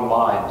in your own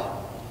mind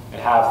and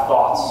have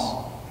thoughts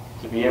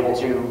to be able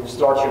to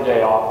start your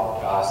day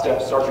off,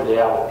 start your day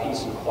out with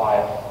peace and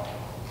quiet.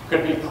 It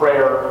could be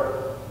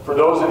prayer. For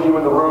those of you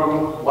in the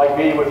room, like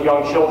me, with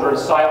young children,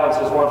 silence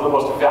is one of the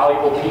most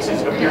valuable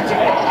pieces of your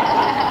day.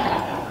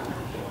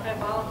 I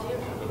volunteer.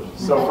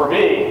 So for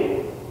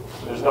me,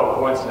 there's no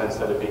coincidence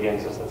that it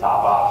begins as the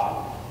top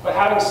option. But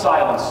having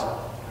silence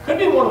could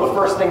be one of the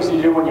first things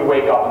you do when you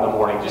wake up in the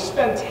morning. Just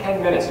spend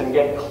 10 minutes and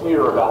get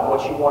clear about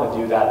what you want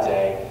to do that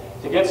day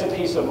to get some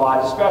peace of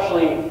mind,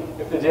 especially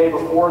if the day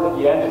before that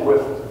you ended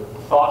with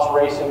thoughts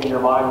racing and your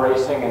mind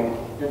racing and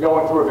you're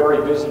going through a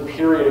very busy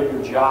period at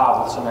your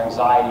job with some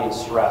anxiety and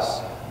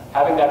stress.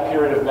 Having that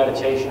period of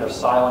meditation or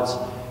silence.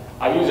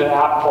 I use an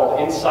app called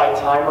Insight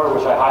Timer,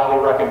 which I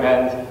highly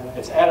recommend.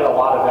 It's added a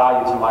lot of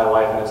value to my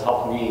life and it's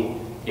helped me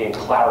gain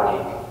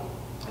clarity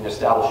and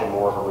establishing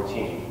more of a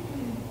routine.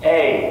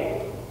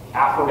 A,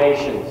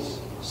 affirmations,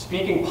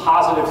 speaking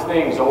positive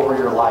things over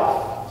your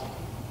life.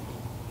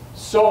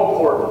 So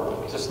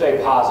important to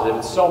stay positive.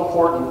 It's so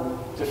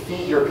important to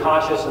feed your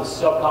conscious and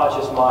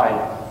subconscious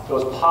mind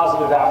those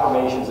positive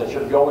affirmations that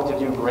you're going to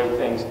do great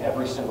things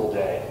every single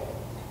day.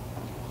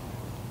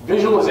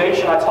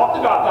 Visualization, I talked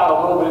about that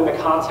a little bit in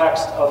the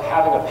context of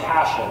having a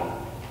passion.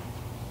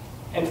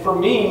 And for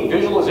me,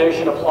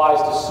 visualization applies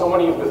to so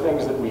many of the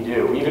things that we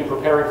do, even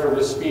preparing for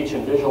this speech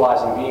and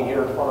visualizing being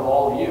here in front of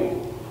all of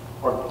you,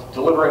 or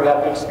delivering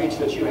that big speech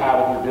that you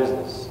have in your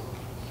business.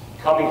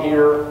 Coming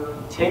here,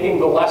 taking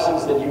the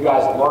lessons that you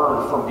guys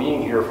learned from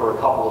being here for a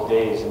couple of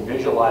days and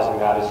visualizing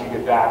that as you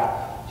get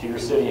back to your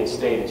city and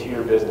state and to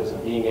your business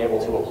and being able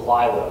to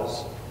apply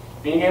those.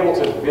 Being able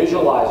to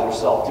visualize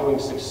yourself doing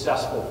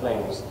successful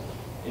things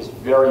is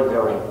very,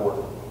 very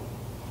important.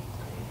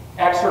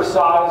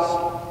 Exercise,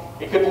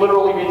 it could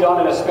literally be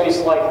done in a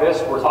space like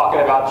this. We're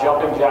talking about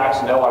jumping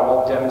jacks. No, I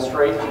won't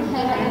demonstrate.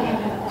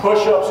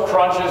 Push-ups,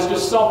 crunches,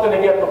 just something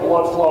to get the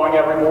blood flowing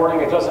every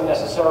morning. It doesn't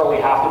necessarily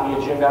have to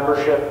be a gym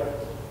membership.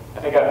 I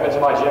think I've been to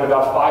my gym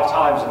about 5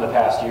 times in the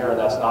past year, and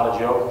that's not a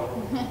joke.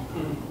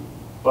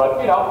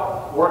 But, you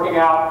know, working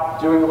out,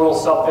 doing a little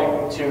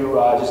something to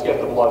just get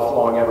the blood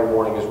flowing every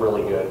morning is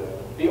really good.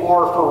 The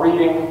R for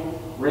reading,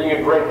 reading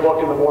a great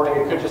book in the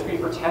morning. It could just be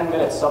for 10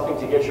 minutes, something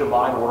to get your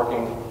mind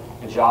working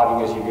and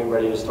jogging as you get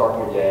ready to start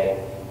your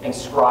day. And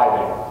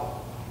scribing,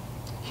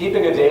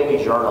 keeping a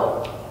daily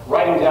journal,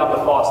 writing down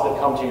the thoughts that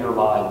come to your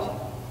mind.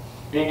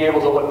 Being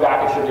able to look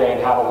back at your day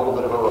and have a little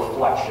bit of a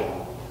reflection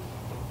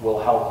will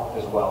help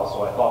as well.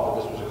 So I thought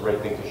that this was a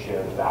great thing to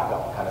share to back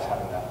up kind of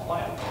having that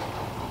plan.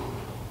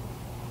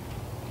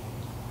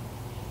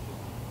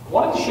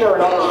 Wanted to share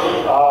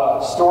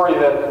another story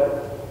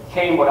that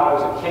came when I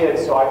was a kid.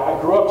 So I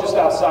grew up just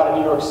outside of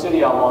New York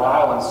City on Long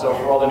Island. So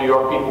for all the New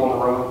York people in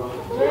the room,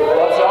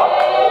 what's up?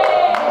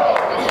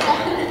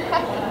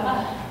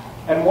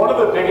 And one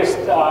of the biggest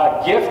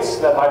gifts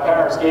that my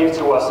parents gave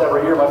to us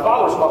every year, my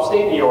father was from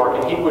upstate New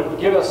York, and he would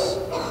give us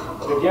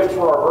the gift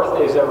for our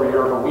birthdays every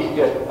year of a week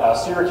at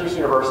Syracuse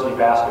University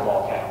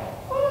basketball camp.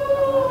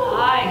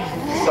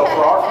 Nice. So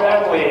for our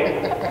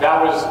family,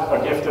 that was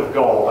a gift of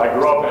gold. I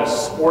grew up in a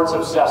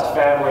sports-obsessed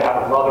family. I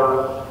have a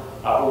brother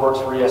who works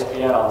for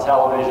ESPN on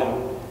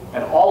television,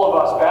 and all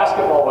of us,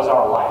 basketball was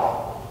our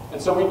life.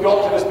 And so we'd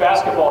go to this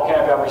basketball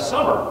camp every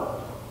summer,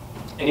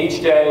 and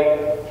each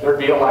day there'd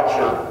be a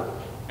lecture,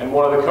 and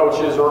one of the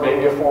coaches or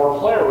maybe a former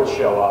player would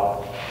show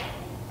up.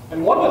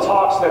 And one of the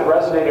talks that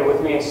resonated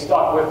with me and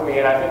stuck with me,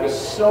 and I think is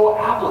so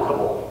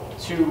applicable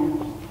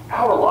to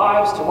our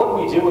lives, to what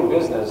we do in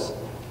business,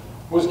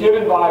 was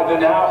given by the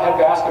now head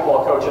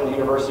basketball coach at the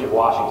University of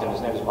Washington.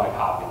 His name is Mike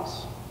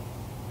Hopkins.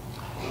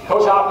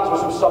 Coach Hopkins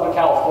was from Southern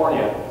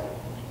California,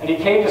 and he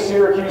came to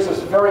Syracuse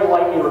as a very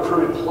lightly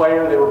recruited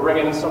player. They were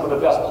bringing in some of the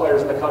best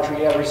players in the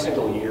country every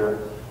single year,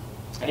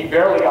 and he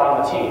barely got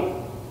on the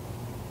team.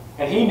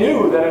 And he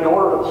knew that in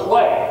order to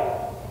play,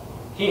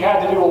 he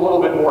had to do a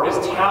little bit more. His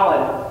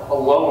talent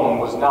alone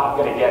was not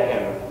going to get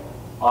him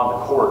on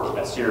the court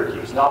at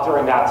Syracuse. Not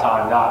during that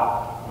time,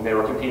 not when they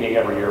were competing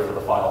every year for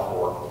the Final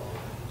Four.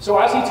 So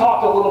as he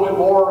talked a little bit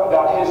more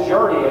about his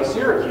journey at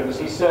Syracuse,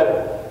 he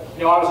said,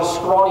 you know, I was a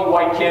scrawny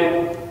white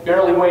kid.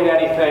 barely weighed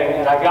anything,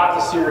 and I got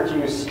to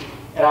Syracuse,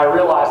 and I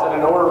realized that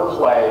in order to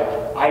play,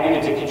 I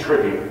needed to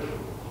contribute.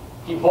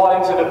 He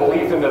bought into the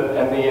belief and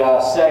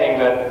the saying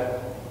that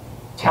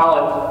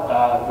hard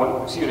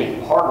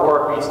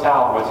work beats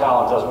talent when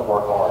talent doesn't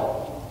work hard.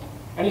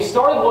 And he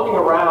started looking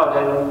around,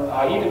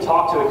 and he even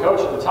talked to the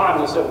coach at the time,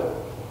 and he said,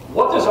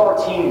 what does our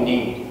team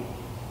need?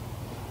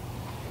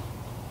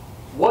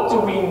 What do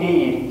we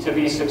need to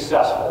be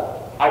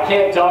successful? I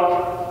can't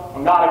dunk,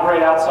 I'm not a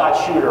great outside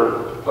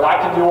shooter, but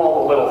I can do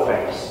all the little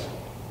things.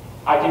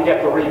 I can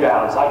get the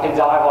rebounds, I can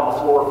dive on the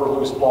floor for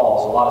loose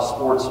balls. A lot of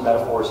sports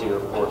metaphors here,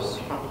 of course.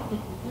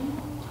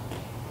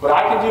 But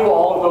I can do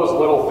all of those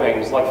little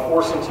things, like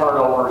forcing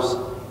turnovers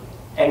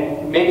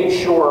and making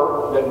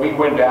sure that we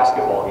win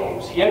basketball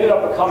games. He ended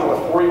up becoming a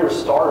 4-year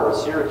starter at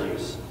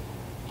Syracuse.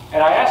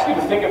 And I ask you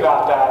to think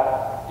about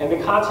that in the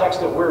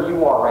context of where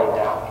you are right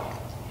now.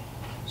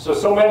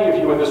 So many of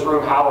you in this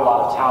room have a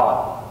lot of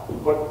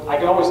talent, but I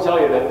can always tell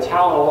you that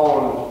talent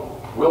alone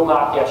will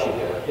not get you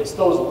there. It's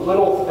those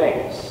little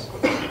things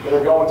that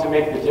are going to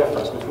make the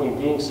difference between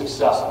being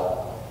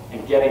successful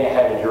and getting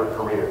ahead in your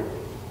career.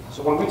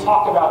 So when we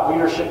talk about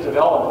leadership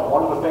development,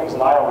 one of the things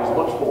that I always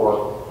look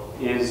for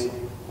is,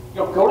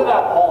 go to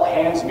that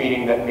all-hands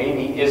meeting that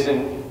maybe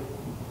isn't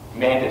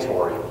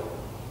mandatory.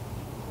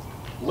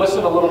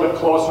 Listen a little bit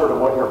closer to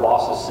what your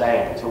boss is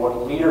saying, to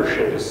what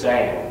leadership is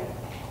saying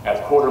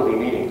at quarterly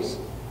meetings,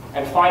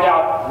 and find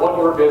out what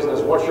your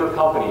business, what your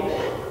company,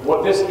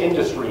 what this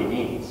industry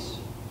needs.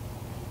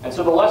 And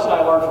so the lesson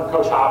I learned from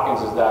Coach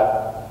Hopkins is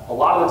that a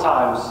lot of the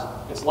times,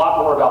 it's a lot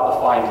more about the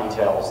fine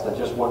details than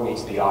just what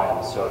meets the eye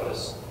on the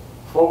surface.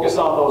 Focus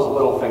on those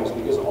little things,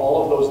 because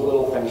all of those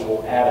little things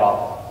will add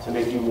up to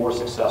make you more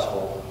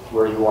successful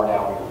where you are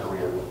now in your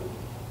career.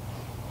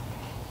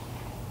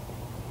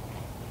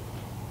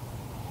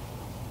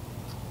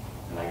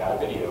 And I got a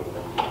video for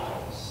you guys.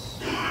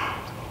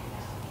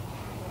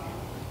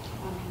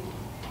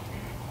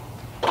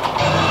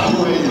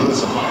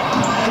 Listen,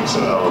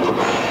 sit down real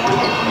quick.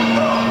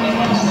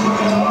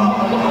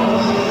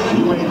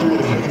 You made 3 of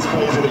the biggest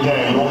plays of the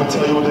game. You want me to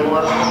tell you what they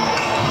were?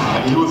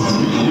 And you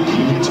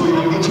get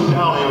too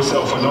down on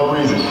yourself for no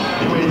reason.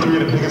 You made 3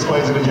 of the biggest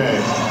plays of the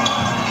game.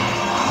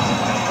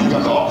 You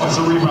got the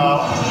offensive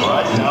rebound,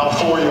 right? Down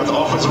 4, you got the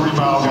offensive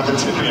rebound, got the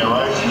tip in,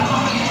 right?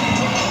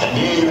 And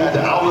then you had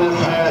the outlet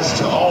pass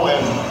to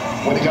Owen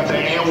when he got the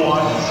and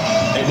 1,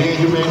 and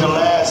then you made the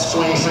last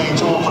swing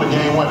to him for the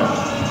game winner.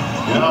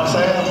 You know what I'm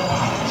saying?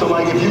 So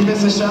like if you're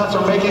missing shots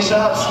or making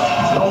shots,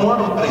 don't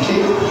worry about it,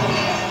 kid. You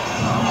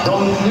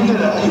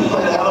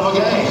played a hell of a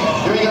game.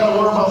 You ain't gotta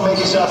worry about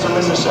making shots or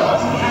missing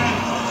shots.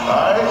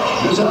 Alright?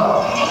 Good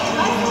job.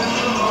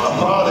 I'm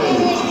proud of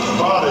you. I'm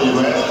proud of you,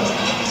 man.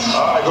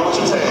 Alright, go with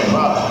your team.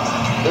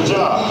 Bye. Good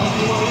job.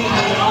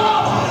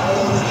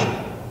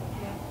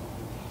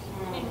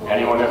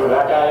 Anyone know who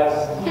that guy is?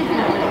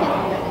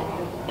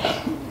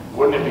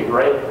 Wouldn't it be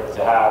great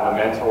to have a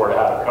mentor, to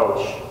have a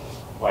coach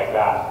like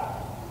that?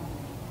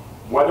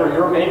 Whether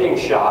you're making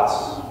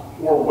shots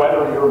or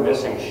whether you're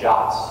missing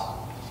shots,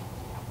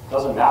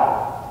 doesn't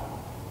matter.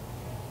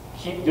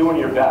 Keep doing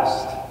your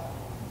best.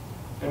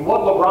 And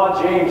what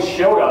LeBron James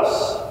showed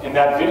us in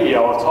that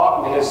video of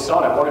talking to his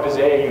son at one of his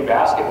AAU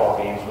basketball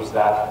games was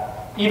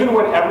that even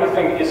when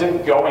everything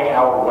isn't going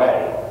our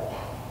way,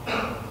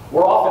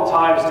 we're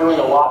oftentimes doing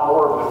a lot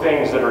more of the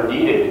things that are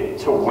needed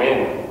to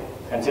win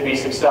and to be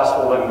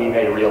successful than we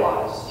may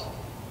realize.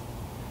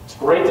 It's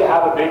great to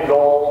have a big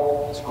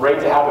goal. It's great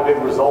to have a big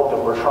result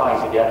that we're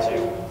trying to get to.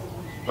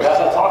 But as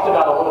I talked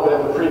about a little bit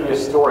in the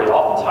previous story,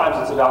 oftentimes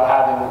it's about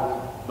having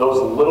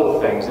those little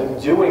things and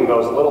doing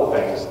those little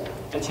things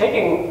and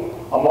taking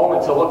a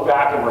moment to look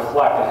back and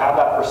reflect and have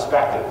that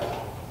perspective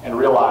and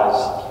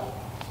realize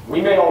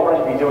we may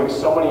already be doing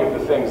so many of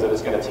the things that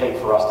it's going to take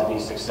for us to be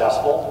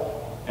successful,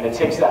 and it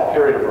takes that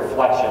period of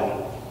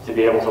reflection to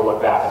be able to look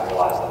back and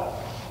realize that.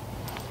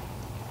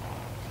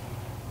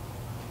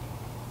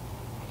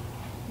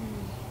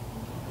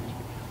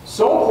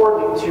 So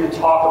important to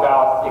talk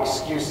about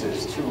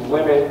excuses, to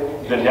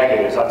limit the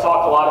negatives. I've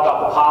talked a lot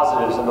about the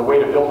positives and the way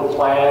to build a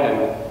plan,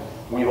 and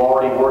we've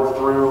already worked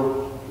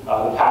through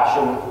the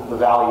passion, the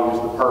values,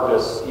 the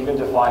purpose, even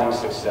defining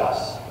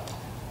success.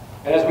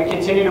 And as we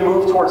continue to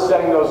move towards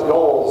setting those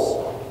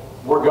goals,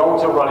 we're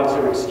going to run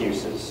into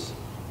excuses.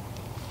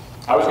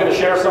 I was going to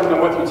share some of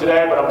them with you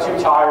today, but I'm too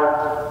tired.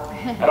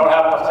 I don't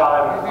have enough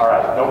time. All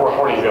right, no more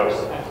corny jokes.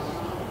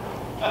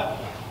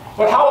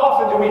 But how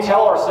often do we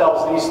tell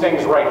ourselves these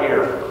things right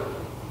here?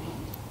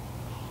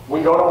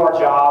 We go to our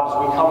jobs,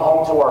 we come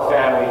home to our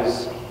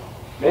families.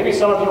 Maybe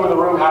some of you in the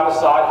room have a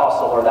side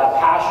hustle or that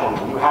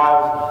passion. You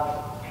have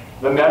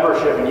the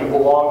membership and you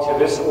belong to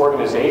this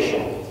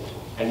organization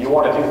and you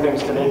want to do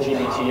things to make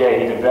GBTA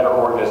an even better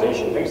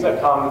organization, things that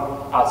come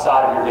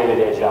outside of your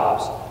day-to-day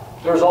jobs.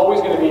 There's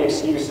always going to be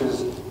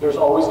excuses. There's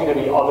always going to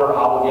be other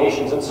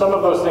obligations, and some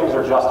of those things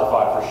are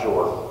justified for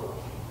sure.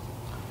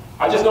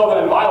 I just know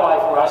that in my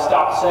life, when I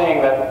stopped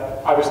saying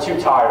that I was too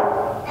tired,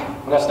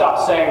 when I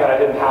stopped saying that I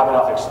didn't have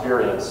enough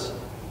experience,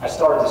 I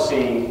started to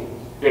see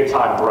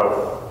big-time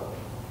growth.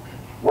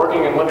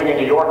 Working and living in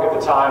New York at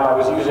the time, I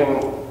was using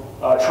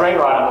a train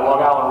ride on the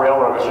Long Island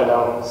Railroad, which I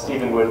know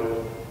Stephen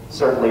would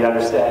certainly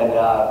understand,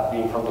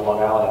 being from the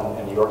Long Island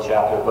and New York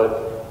chapter,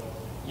 but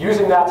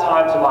using that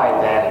time to my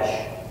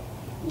advantage.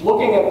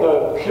 Looking at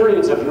the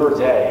periods of your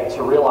day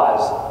to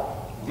realize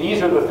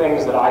these are the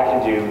things that I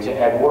can do to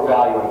add more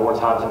value and more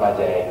time to my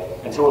day,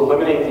 and to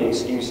eliminate the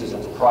excuses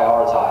and to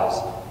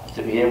prioritize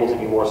to be able to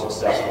be more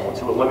successful, and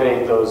to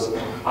eliminate those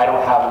I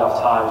don't have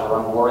enough time or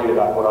I'm worried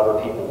about what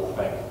other people will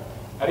think.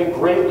 I think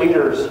great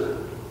leaders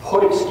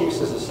put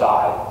excuses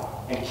aside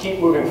and keep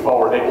moving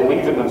forward. They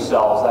believe in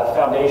themselves, that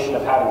foundation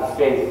of having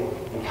faith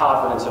and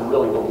confidence and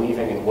really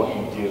believing in what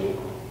you do.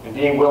 And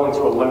being willing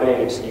to eliminate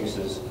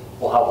excuses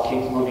will help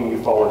keep moving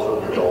you forward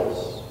toward your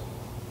goals.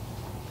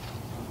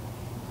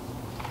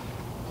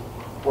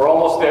 We're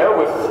almost there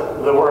with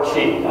the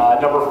worksheet.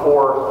 Number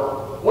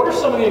 4, what are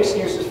some of the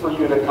excuses for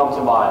you that come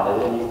to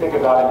mind and you think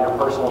about in your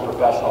personal and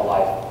professional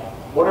life?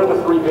 What are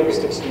the 3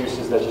 biggest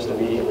excuses that just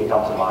immediately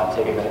come to mind?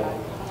 Take a minute.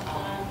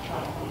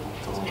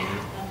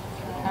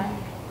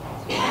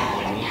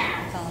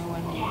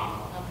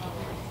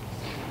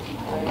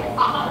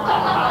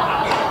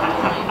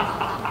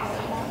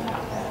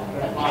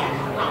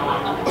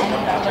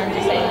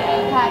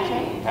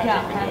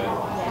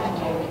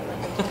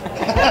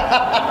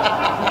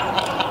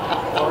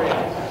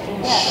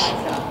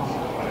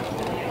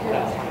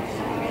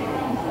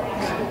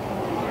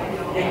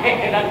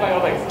 That's my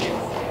old excuse.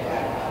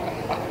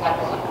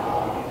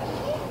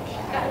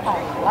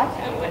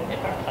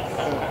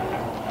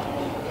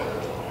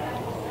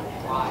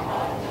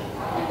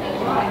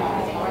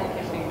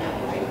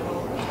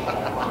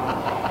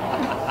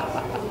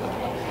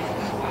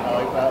 I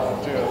like that one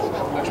too.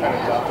 I'm trying to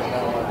adopt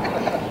that one.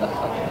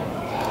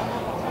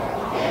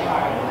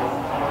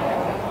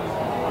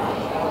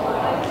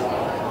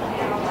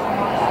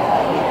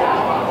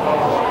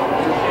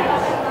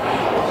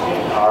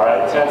 All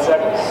right, 10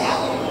 seconds.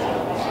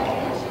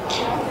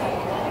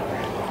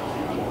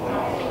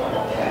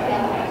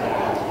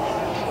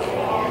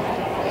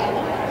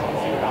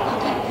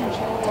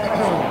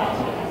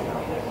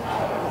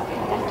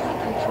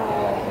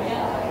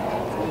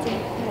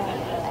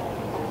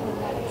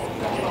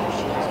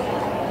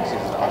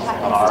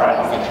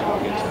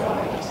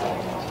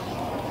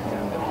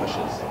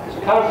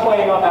 Kind of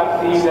playing on that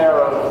theme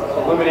there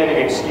of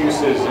eliminating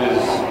excuses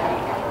is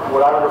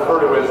what I would refer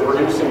to as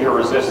reducing your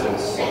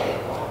resistance.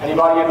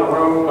 Anybody in the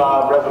room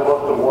read the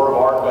book, The War of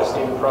Art by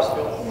Stephen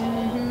Pressfield?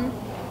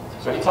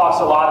 So he talks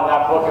a lot in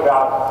that book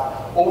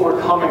about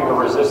overcoming the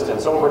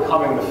resistance,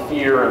 overcoming the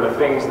fear and the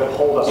things that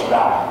hold us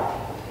back.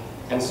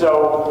 And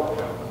so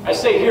I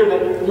say here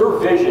that your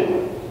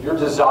vision, your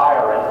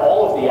desire, and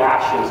all of the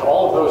actions,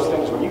 all of those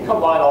things, when you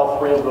combine all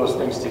 3 of those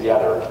things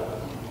together,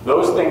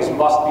 those things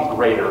must be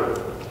greater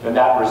than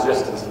that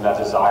resistance and that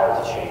desire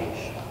to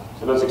change.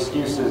 To those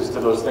excuses, to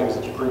those things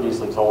that you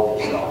previously told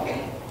yourself.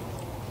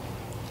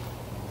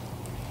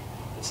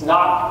 It's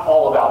not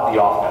all about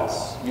the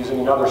offense.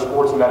 Using another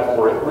sports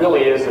metaphor, it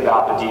really is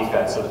about the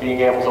defense, of being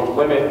able to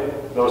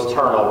limit those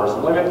turnovers,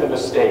 limit the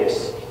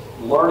mistakes,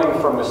 learning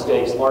from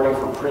mistakes, learning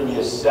from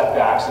previous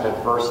setbacks and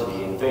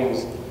adversity and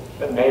things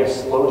that may have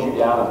slowed you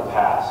down in the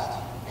past.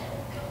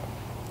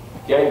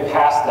 Getting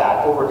past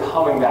that,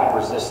 overcoming that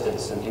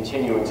resistance and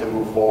continuing to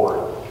move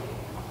forward.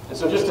 And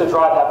so just to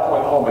drive that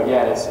point home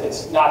again,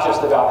 it's not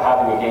just about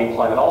having a game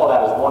plan, and all of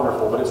that is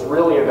wonderful, but it's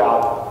really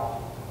about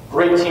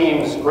great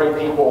teams, great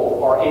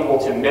people are able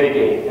to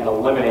mitigate and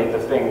eliminate the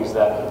things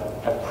that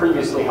have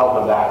previously held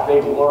them back.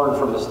 They've learned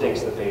from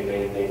mistakes that they've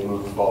made, they've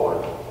moved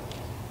forward.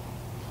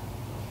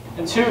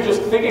 And 2,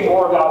 just thinking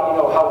more about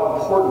how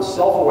important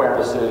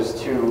self-awareness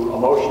is to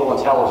emotional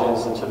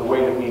intelligence and to the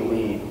way that we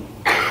lead.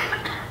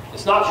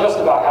 It's not just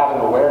about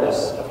having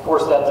awareness. Of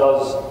course, that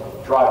does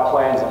drive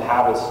plans and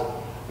habits,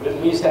 but it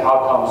leads to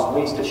outcomes,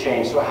 leads to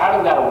change. So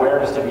having that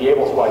awareness to be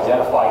able to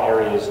identify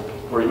areas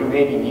where you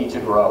maybe need to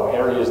grow,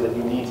 areas that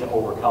you need to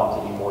overcome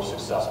to be more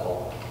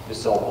successful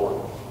is so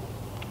important.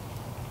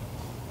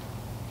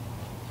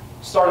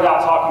 Started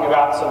out talking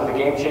about some of the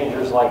game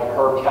changers like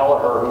Herb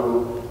Kelleher,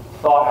 who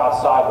thought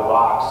outside the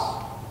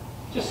box.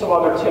 Just some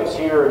other tips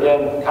here,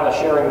 again, kind of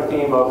sharing the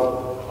theme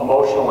of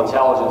emotional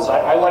intelligence.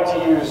 I like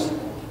to use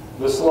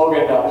the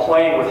slogan,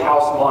 playing with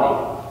house money.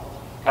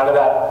 Kind of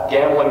that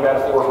gambling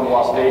metaphor from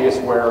Las Vegas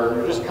where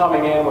you're just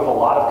coming in with a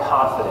lot of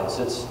confidence.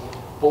 It's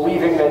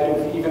believing that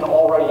you've even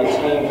already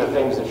attained the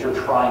things that you're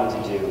trying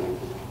to do.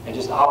 And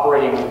just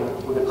operating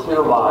with a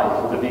clear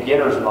mind, with a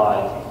beginner's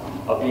mind,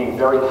 of being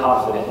very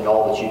confident in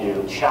all that you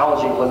do,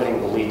 challenging limiting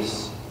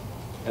beliefs,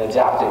 and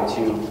adapting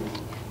to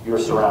your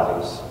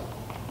surroundings.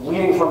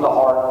 Leading from the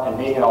heart and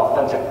being an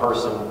authentic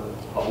person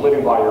of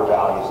living by your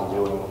values and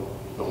doing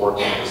the work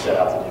that you set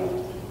out to do.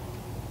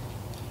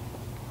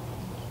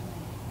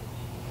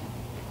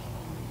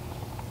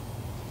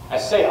 I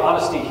say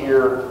honesty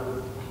here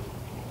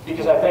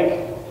because I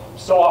think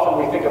so often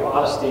we think of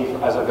honesty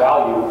as a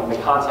value in the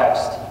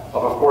context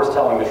of course,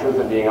 telling the truth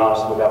and being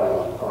honest with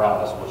everyone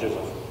around us, which is,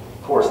 of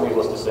course,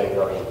 needless to say,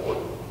 very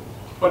important.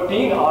 But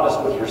being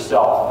honest with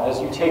yourself, and as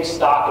you take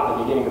stock at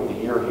the beginning of the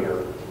year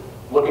here,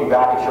 looking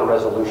back at your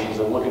resolutions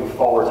and looking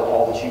forward to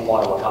all that you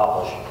want to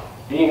accomplish,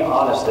 being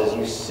honest as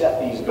you set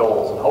these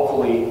goals, and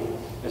hopefully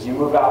as you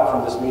move out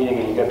from this meeting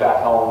and you get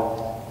back home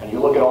and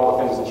you look at all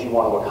the things that you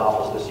want to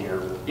accomplish this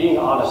year, being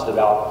honest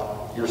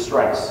about your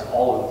strengths,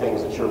 all of the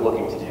things that you're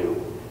looking to do.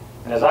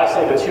 And as I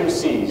say, the 2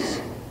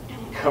 C's,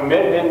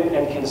 commitment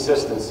and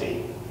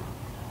consistency.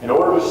 In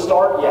order to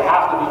start, you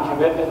have to be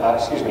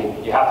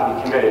you have to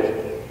be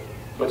committed.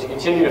 But to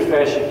continue to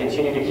finish and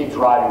continue to keep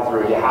driving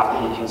through, you have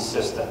to be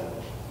consistent.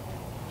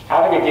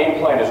 Having a game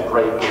plan is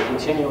great, but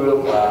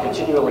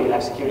continually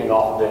executing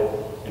off of it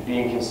and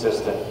being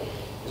consistent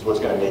is what's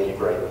going to make you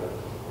great.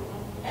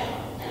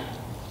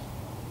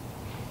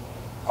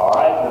 All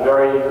right, the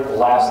very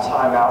last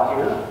time out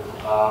here.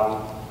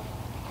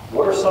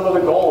 What are some of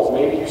the goals?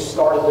 Maybe you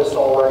started this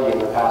already in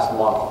the past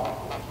month.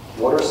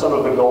 What are some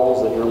of the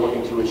goals that you're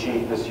looking to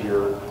achieve this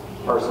year,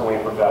 personally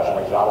and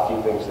professionally? Jot a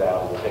few things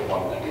down and we'll take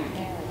 1 minute.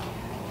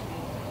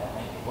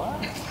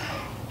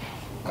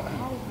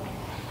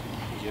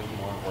 Give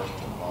more work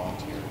to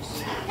volunteers.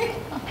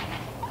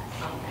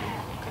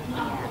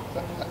 Oh,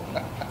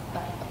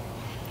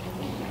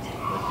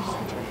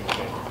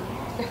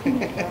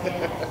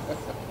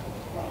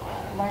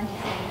 man.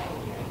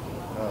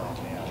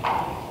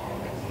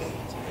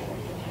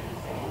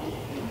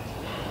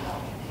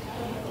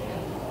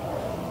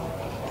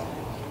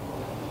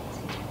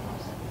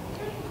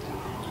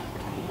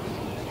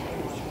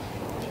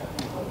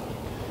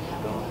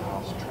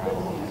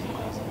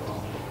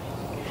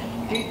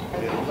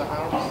 Build a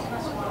house?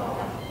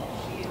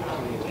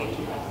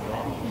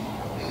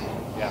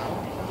 Yeah.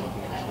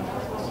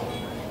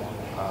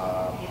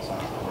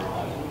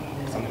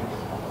 Something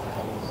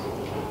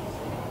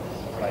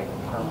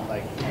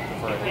like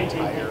for an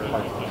entire.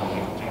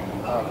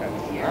 Okay.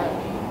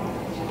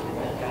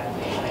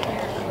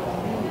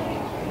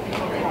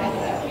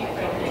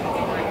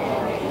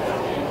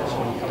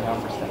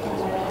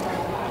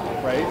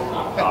 Right?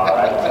 All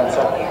right, 10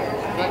 seconds.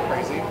 Isn't that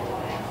crazy?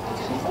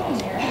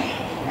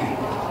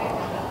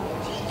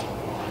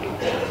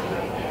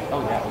 Oh,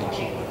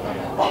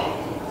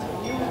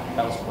 yeah.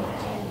 That was fun.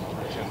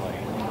 She was like,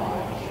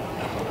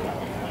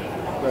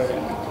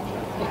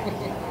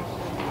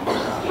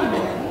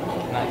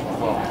 nice.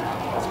 Well,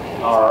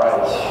 All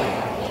right.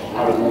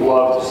 I would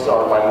love to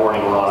start my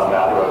morning run on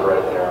that road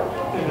right there.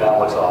 That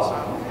looks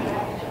awesome.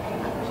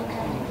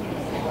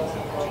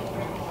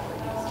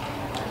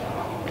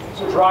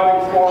 So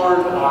driving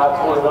forward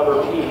toward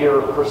another key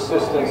here,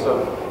 persistence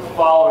of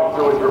following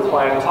through with your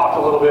plan. We talked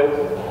a little bit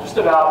just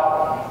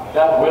about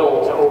that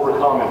will to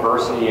overcome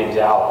adversity and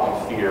doubt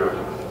and fear.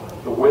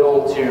 The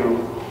will to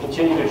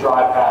continue to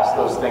drive past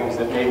those things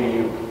that maybe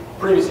you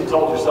previously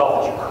told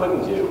yourself that you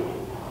couldn't do.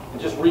 And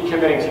just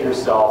recommitting to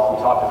yourself.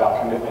 We talked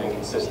about commitment and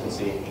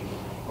consistency.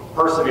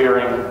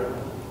 Persevering,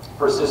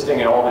 persisting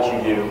in all that you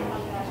do,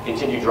 to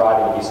continue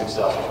driving to be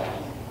successful.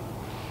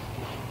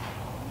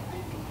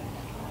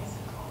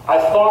 I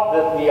thought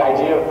that the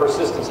idea of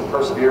persistence and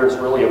perseverance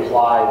really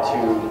applied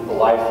to the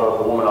life of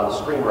the woman on the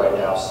screen right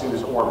now,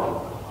 Suze Orman.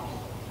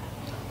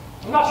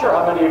 I'm not sure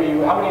how many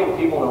of the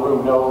people in the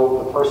room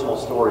know the personal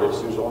story of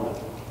Suze Orman.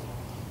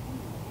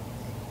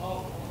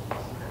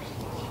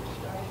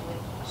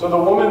 So the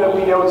woman that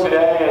we know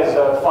today as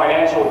a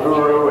financial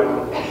guru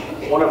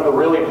and one of the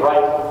really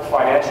bright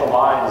financial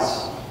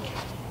minds,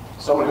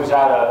 someone who's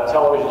had a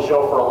television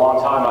show for a long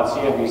time on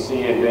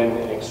CNBC and been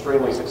an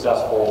extremely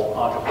successful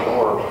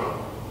entrepreneur,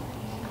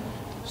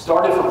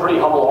 started from pretty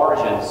humble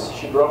origins.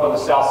 She grew up on the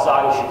south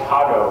side of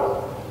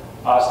Chicago,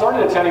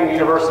 started attending the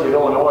University of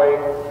Illinois,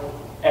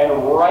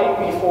 and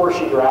right before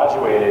she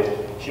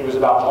graduated, she was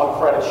about 1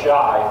 credit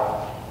shy.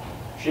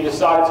 She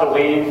decided to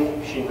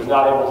leave. She was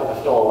not able to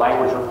fulfill a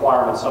language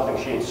requirement, something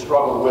she had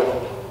struggled with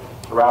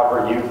throughout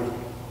her youth.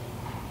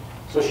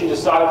 So she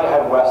decided to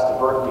head west to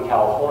Berkeley,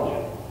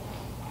 California.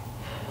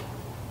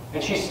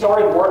 And she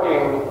started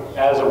working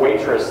as a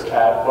waitress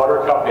at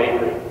Buttercup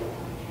Bakery.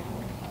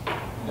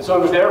 And so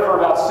it was there for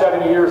about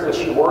 7 years that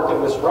she worked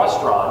in this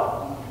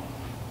restaurant.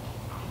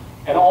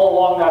 And all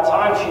along that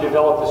time, she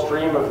developed this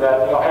dream of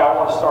that, hey, I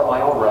want to start my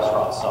own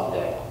restaurant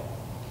someday.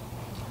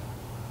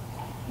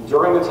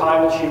 During the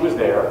time that she was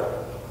there,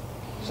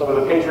 some of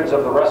the patrons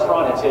of the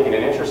restaurant had taken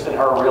an interest in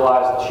her,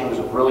 realized that she was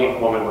a brilliant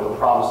woman with a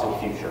promising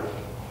future.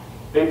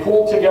 They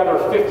pulled together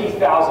 $50,000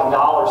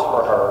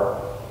 for her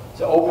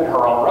to open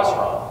her own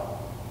restaurant.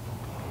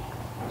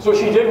 So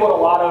she did what a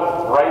lot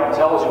of bright,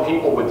 intelligent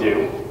people would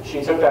do.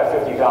 She took that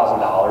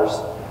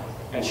 $50,000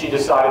 and she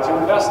decided to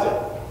invest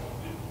it.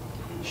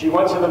 She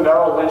went to the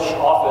Merrill Lynch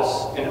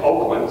office in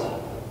Oakland,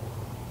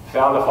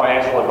 found the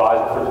financial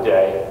advisor for the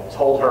day,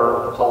 told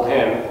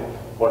him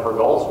what her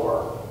goals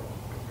were,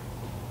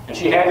 and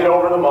she handed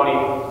over the money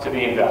to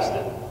be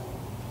invested.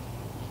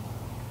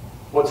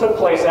 What took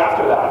place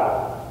after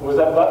that was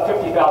that about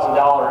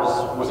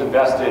 $50,000 was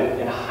invested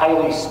in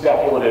highly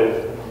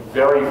speculative,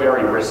 very,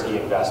 very risky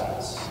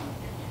investments.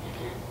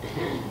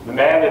 The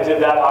man that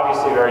did that,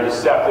 obviously very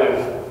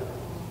deceptive,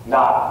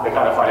 not the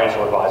kind of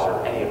financial advisor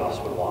any of us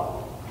would want.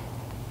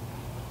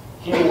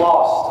 he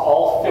lost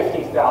all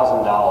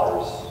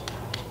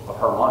 $50,000 of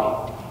her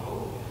money.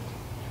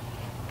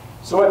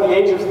 So at the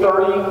age of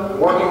 30,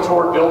 working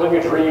toward building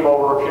a dream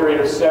over a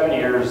period of 7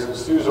 years,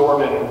 Sue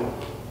Zorman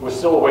was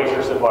still a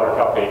waitress at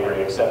Buttercup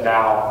Bakery, except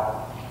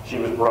now she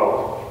was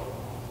broke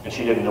and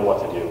she didn't know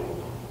what to do.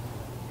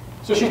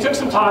 So she took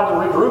some time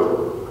to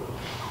regroup.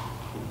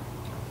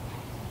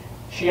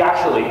 She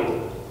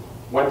actually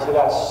went to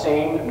that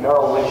same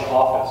Merrill Lynch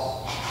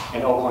office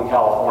in Oakland,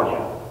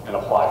 California, and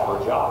applied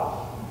for a job.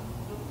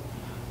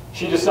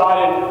 She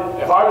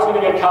decided if I was going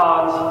to get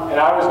conned and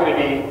I was going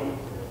to be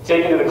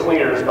taken to the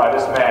cleaners by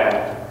this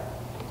man,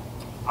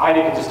 I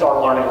needed to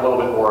start learning a little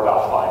bit more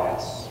about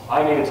finance.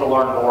 I needed to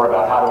learn more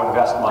about how to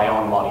invest my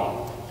own money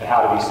and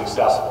how to be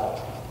successful.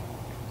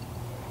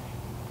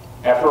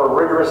 After a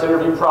rigorous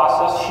interview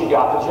process, she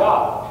got the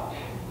job.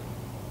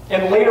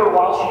 And later,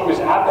 while she was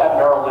at that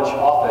Merrill Lynch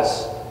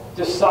office,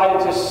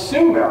 decided to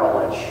sue Merrill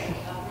Lynch.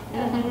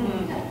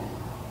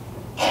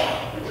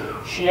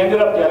 She ended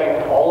up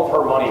getting all of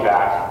her money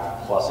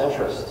back, plus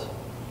interest.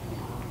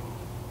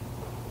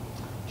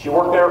 She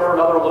worked there for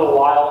another little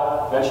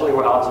while, eventually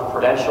went on to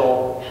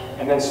Prudential,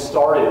 and then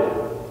started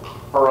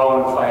her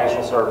own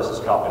financial services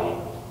company.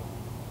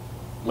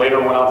 Later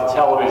went on to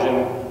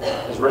television,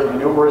 has written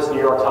numerous New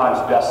York Times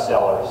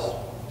bestsellers.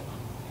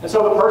 And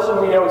so the person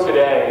we know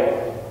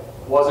today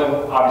wasn't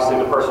obviously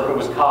the person who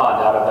was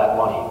conned out of that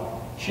money.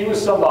 She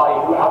was somebody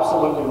who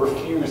absolutely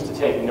refused to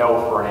take no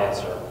for an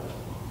answer.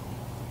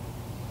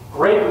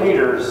 Great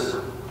leaders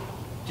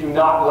do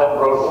not let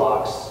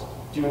roadblocks,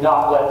 do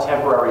not let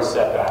temporary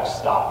setbacks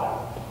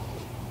stop them.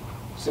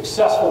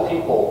 Successful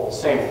people,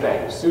 same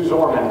thing. Sue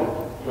Zorman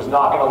was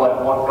not going to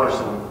let one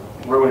person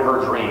ruin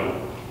her dream.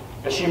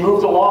 As she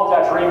moved along,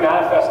 that dream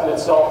manifested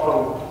itself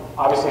from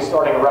obviously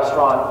starting a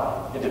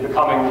restaurant into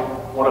becoming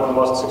one of the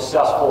most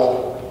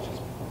successful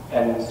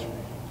and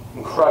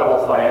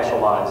incredible financial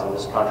minds in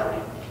this country.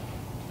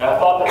 And I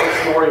thought that her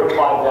story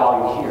applied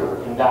value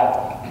here, in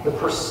that the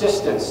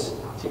persistence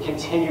to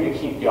continue to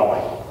keep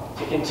going,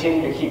 to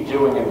continue to keep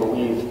doing and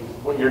believe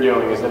what you're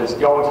doing is that it's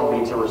going to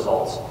lead to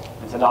results,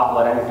 and to not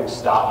let anything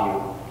stop you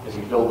as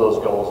you build those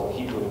goals and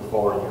keep moving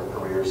forward in your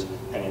careers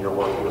and in your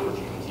work here for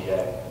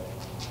GBTA.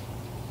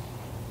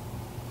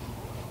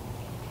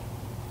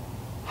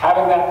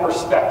 Having that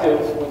perspective,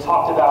 we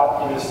talked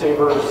about in the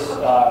SAVERS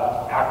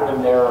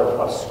acronym there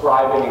of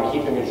scribing and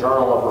keeping a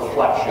journal of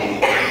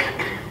reflection,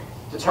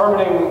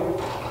 determining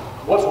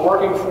what's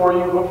working for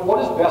you, what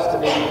is best to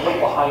maybe put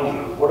behind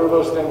you. What are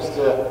those things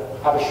to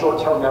have a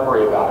short-term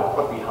memory about and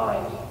put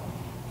behind?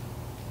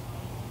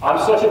 I'm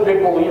such a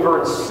big believer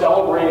in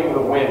celebrating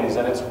the wins,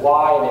 and it's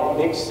why, and it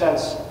makes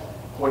sense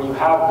when you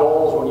have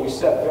goals, when you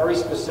set very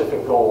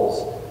specific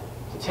goals,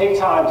 to take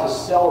time to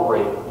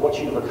celebrate what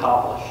you've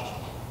accomplished.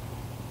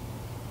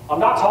 I'm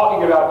not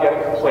talking about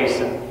getting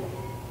complacent.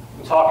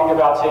 I'm talking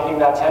about taking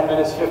that 10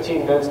 minutes,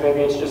 15 minutes,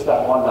 maybe it's just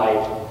that one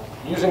night,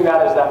 using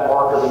that as that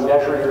marker to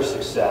measure your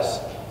success,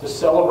 to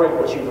celebrate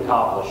what you've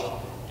accomplished,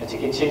 and to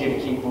continue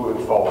to keep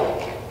moving forward.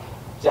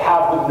 To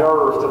have the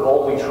nerve to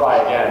boldly try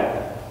again.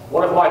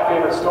 One of my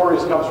favorite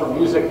stories comes from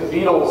music. The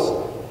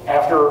Beatles,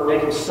 after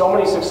making so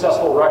many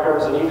successful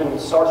records, and even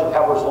Sgt.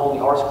 Pepper's Lonely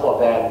Hearts Club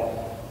Band,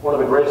 one of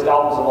the greatest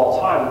albums of all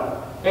time,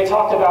 they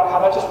talked about how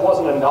that just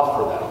wasn't enough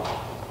for them.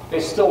 They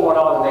still went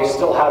on and they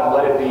still had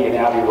Let It Be and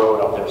Abbey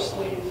Road up their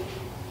sleeve.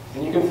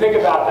 And you can think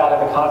about that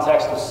in the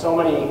context of so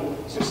many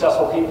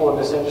successful people in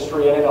this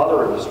industry and in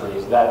other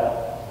industries,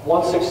 that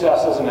one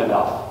success isn't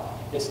enough.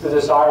 It's the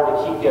desire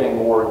to keep getting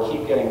more and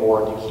keep getting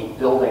more, and to keep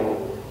building,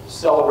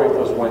 celebrate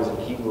those wins, and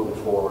keep moving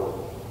forward.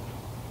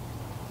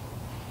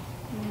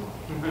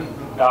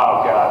 Oh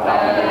God,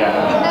 not him again.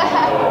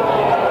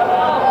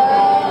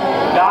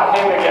 Not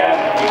him again.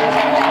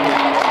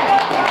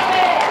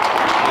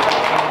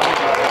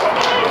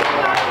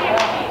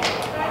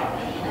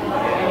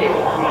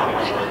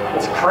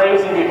 It's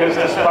crazy because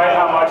despite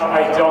how much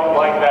I don't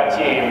like that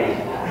team,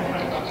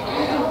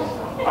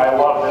 I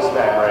love this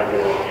man right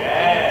here.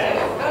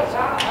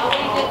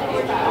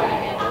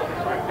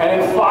 And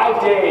in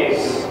 5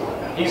 days,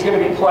 he's going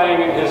to be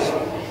playing in his,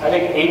 I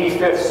think,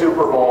 85th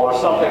Super Bowl or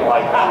something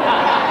like that.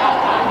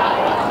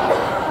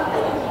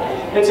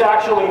 It's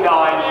actually 9.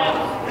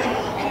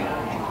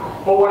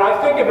 But when I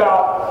think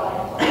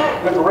about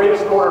the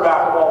greatest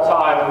quarterback of all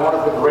time and one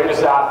of the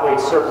greatest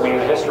athletes, certainly in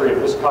the history of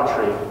this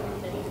country,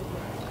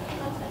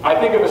 I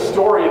think of a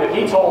story that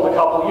he told a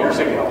couple years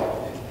ago.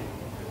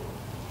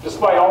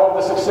 Despite all of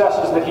the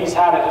successes that he's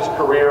had in his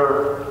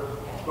career,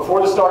 before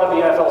the start of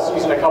the NFL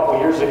season a couple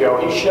years ago,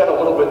 he shed a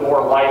little bit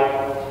more light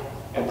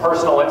and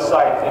personal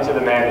insight into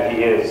the man that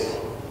he is.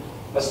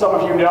 As some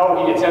of you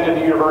know, he attended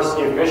the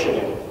University of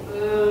Michigan.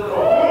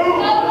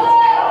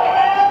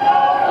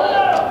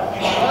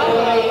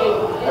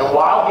 And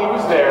while he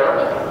was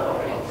there,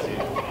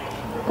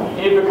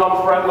 he had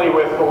become friendly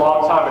with the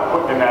longtime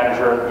equipment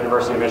manager at the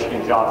University of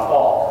Michigan, John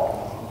Fall.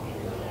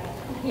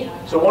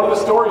 So one of the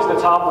stories that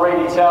Tom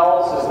Brady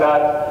tells is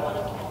that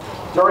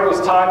During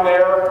his time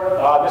there,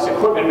 this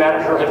equipment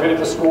manager had been at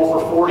the school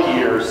for 40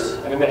 years,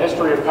 and in the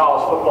history of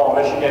college football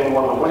in Michigan,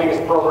 one of the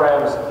winningest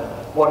programs,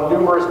 won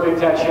numerous Big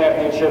Ten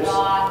championships,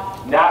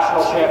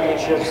 national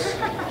championships.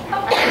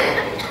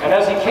 And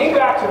as he came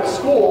back to the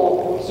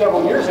school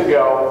several years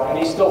ago, and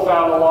he still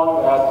found a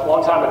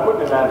long-time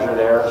equipment manager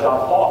there,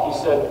 John Falk,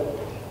 he said,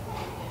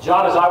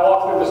 "John, as I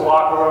walk through this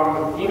locker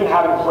room, even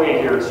having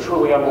played here, it's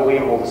truly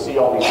unbelievable to see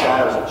all these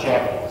banners of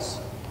champions.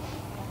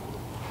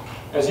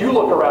 As you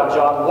look around,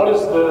 John, what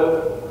is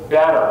the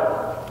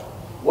banner?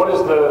 What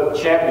is the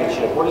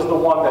championship? What is the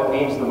one that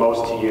means the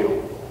most to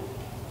you?"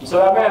 And so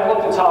that man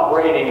looked at Tom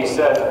Brady and he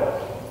said,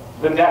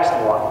 "The next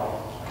one.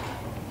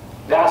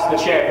 That's the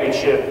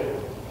championship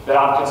that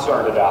I'm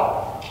concerned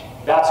about.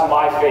 That's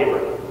my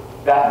favorite,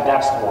 that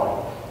next one."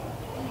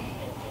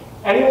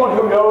 Anyone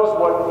who knows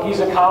what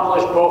he's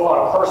accomplished both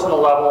on a personal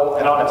level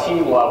and on a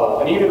team level,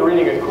 and even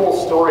reading a cool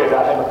story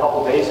about him a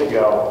couple days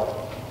ago,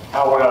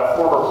 how when a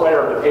former player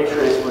of the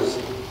Patriots was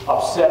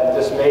upset and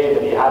dismayed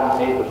that he hadn't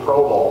made the Pro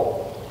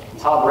Bowl,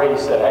 Tom Brady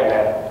said, "Hey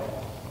man,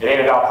 it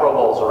ain't about Pro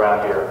Bowls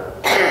around here.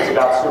 It's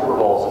about Super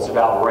Bowls, it's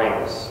about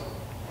rings."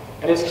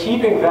 And it's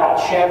keeping that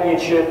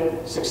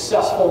championship,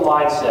 successful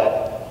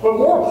mindset, but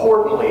more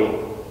importantly,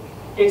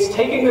 it's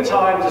taking the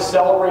time to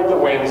celebrate the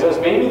wins, as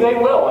maybe they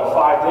will in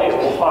 5 days,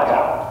 we'll find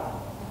out.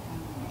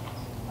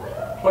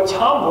 But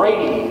Tom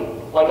Brady,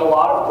 like a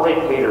lot of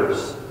great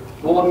leaders,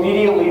 will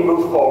immediately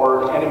move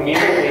forward and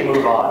immediately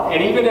move on.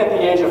 And even at the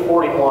age of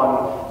 41,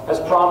 has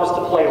promised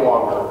to play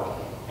longer,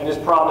 and is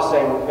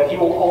promising that he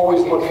will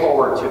always look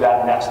forward to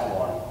that next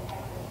one.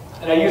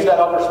 And I use that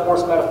other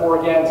sports metaphor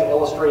again to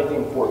illustrate the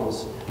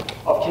importance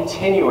of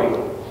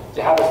continuing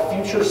to have a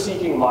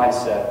future-seeking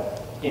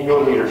mindset in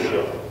your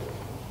leadership.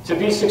 To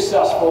be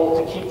successful,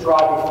 to keep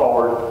driving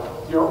forward,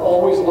 you're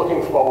always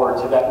looking forward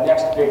to that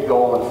next big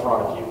goal in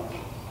front of you.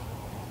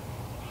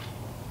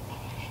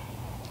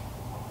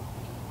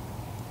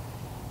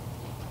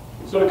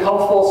 So to come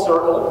full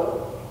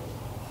circle,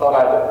 thought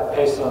I'd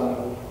pay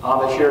some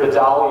homage here to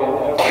Dolly and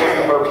of course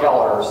to Herb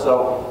Kelleher.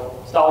 So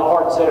as Dolly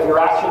Parton said, if your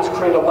actions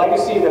create a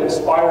legacy that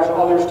inspires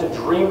others to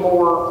dream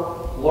more,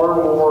 learn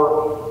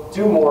more,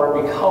 do more,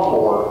 and become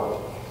more,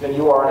 then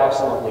you are an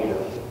excellent leader.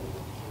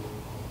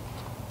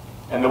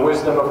 And the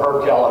wisdom of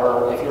Herb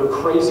Kelleher, if you're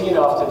crazy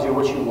enough to do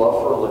what you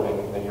love for a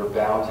living, then you're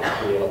bound to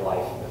create a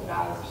life that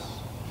matters.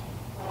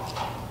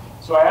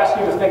 So I ask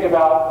you to think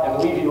about and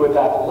leave you with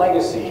that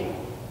legacy.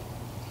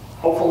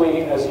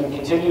 Hopefully, as you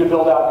continue to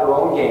build out your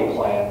own game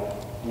plan,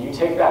 and you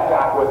take that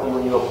back with you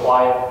and you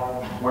apply it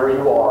where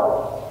you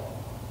are,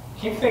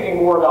 keep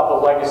thinking more about the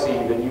legacy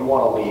that you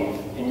want to leave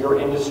in your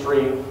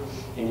industry,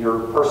 in your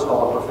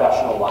personal and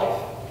professional life.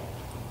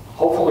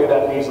 Hopefully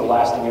that leaves a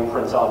lasting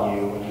imprint on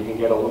you and you can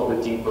get a little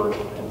bit deeper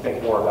and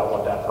think more about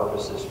what that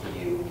purpose is for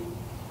you.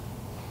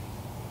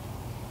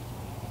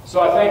 So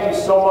I thank you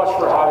so much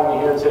for having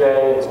me here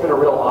today. It's been a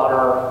real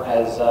honor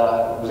as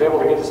I was able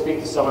to get to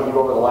speak to some of you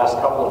over the last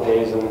couple of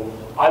days, and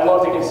I'd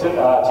love to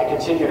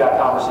continue that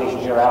conversation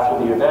here after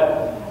the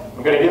event.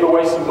 I'm going to give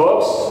away some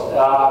books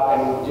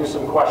and do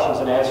some questions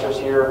and answers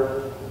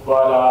here,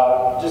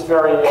 but just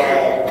very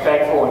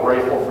thankful and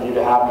grateful for you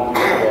to have me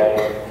here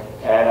today.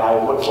 And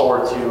I look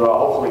forward to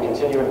hopefully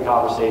continuing the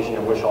conversation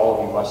and wish all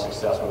of you much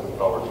success moving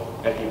forward.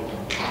 Thank you.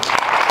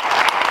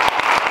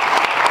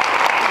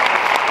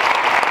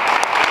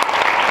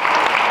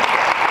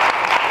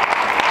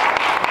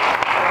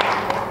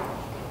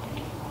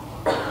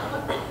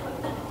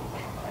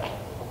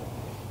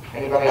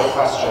 Anybody have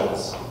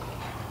questions?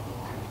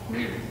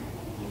 You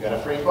got a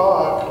free book.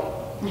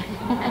 All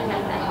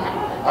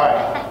right,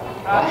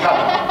 I'm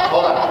coming.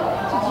 Hold on.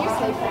 Did you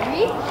say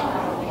free?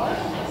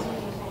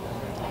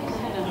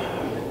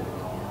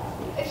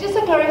 It's just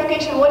a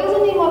clarification. What is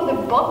the name of the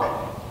book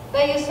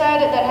that you said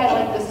that had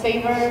like the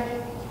savor?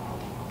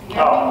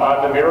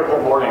 The Miracle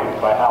Morning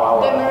by Hal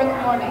Elrod. The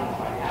Miracle Morning.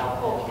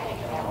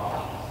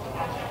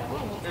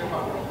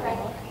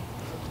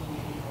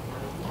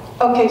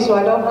 Okay, so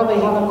I don't really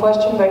have a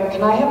question, but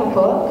can I have a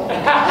book?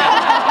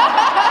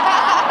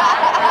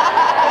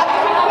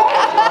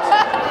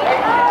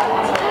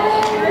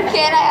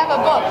 Can I have a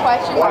book?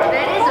 Question mark. What?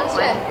 It is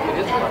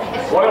a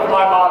question. One of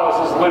my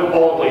mottos is live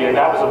boldly, and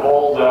that was a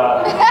bold you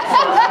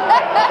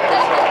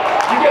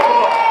get the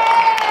book.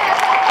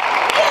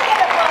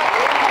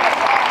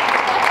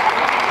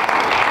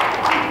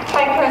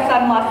 Hi Chris,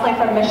 I'm Leslie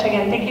from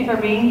Michigan. Thank you for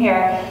being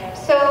here.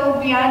 So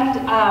beyond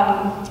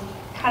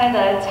kind of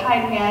the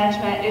time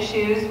management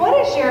issues, what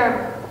is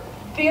your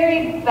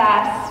very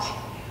best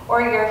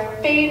or your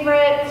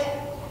favorite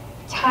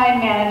time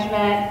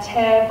management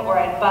tip or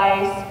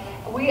advice?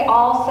 We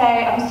all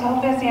say, I'm so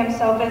busy,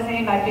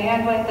 my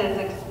bandwidth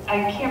is,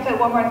 I can't fit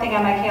one more thing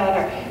on my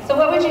calendar. So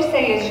what would you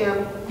say is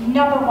your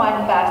number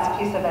one best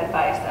piece of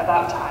advice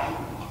about time?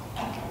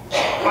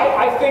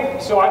 I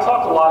think, so I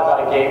talked a lot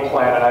about a game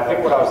plan, and I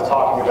think what I was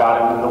talking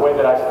about, and the way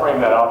that I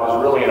frame that up is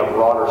really in a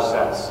broader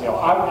sense. You know,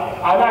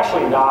 I'm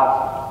actually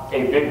not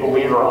a big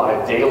believer on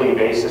a daily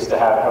basis to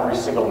have every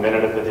single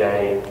minute of the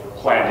day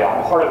planned out.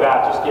 And part of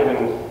that, just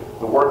given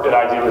the work that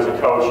I do as a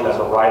coach and as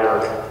a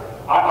writer,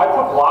 I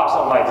put blocks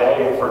on my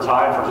day for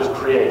time for just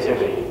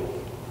creativity.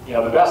 You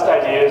know, the best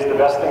ideas, the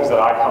best things that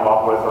I come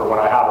up with are when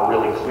I have a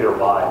really clear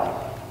mind.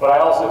 But I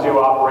also do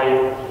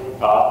operate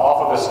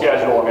off of a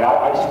schedule. I mean,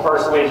 I just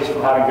personally, just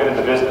from having been in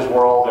the business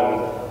world,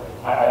 and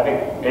I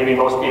think maybe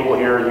most people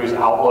here use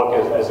Outlook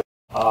as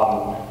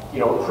you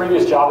know, a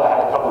previous job that I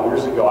had a couple of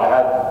years ago, I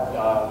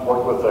had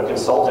worked with a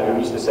consultant who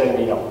used to say to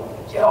me, you know,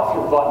 get off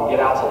your butt and get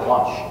out to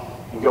lunch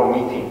and go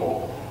meet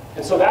people.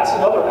 And so that's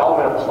another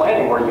element of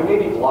planning where you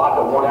maybe block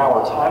a 1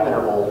 hour time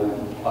interval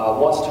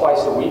once,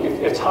 twice a week,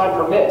 if time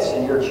permits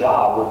in your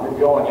job, where you're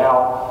going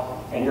out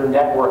and you're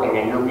networking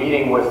and you're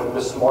meeting with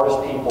the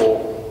smartest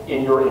people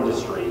in your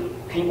industry,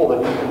 people that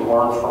you can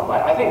learn from.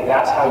 I think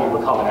that's how you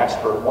become an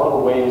expert. One of the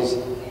ways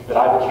that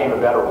I became a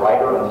better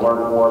writer and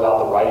learned more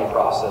about the writing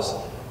process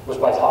was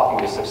by talking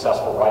to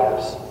successful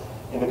writers.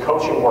 In the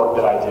coaching work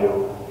that I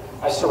do,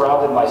 I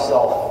surrounded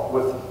myself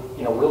with,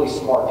 you know, really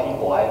smart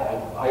people.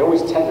 I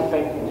always tend to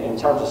think in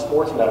terms of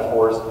sports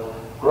metaphors.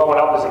 Growing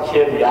up as a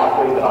kid, the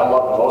athlete that I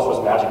loved the most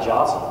was Magic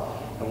Johnson.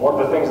 And one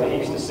of the things that he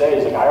used to say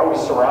is, like, I always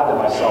surrounded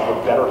myself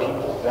with better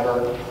people,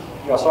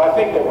 you know, so I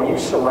think that when you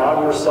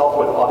surround yourself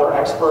with other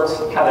experts,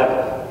 it kind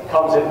of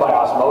comes in by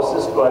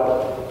osmosis,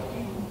 but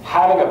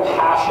having a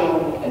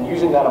passion and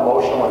using that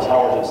emotional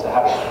intelligence to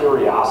have a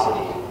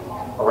curiosity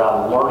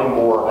around learning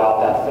more about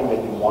that thing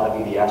that you want to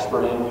be the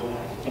expert in,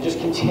 and just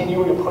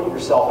continuing to put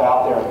yourself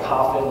out there and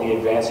confidently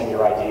advancing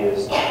your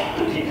ideas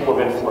to people of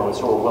influence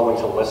who are willing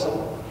to listen,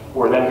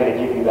 who are then going to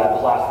give you that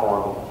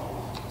platform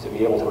to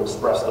be able to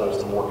express those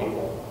to more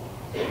people.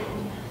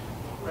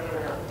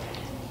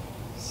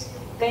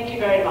 Thank you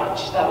very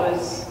much. That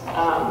was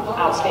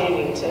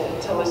outstanding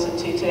to listen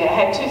to today. I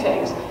had two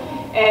things.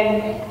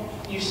 And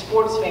you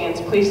sports fans,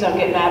 please don't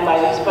get mad by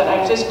this, but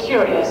I'm just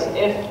curious,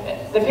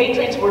 if the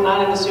Patriots were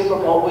not in the Super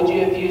Bowl, would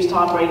you have used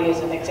Tom Brady as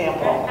an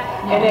example?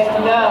 And if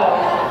no,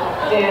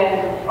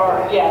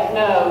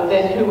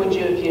 then who would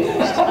you have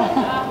used?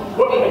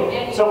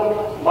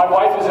 So my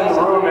wife is in the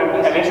room,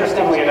 and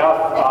interestingly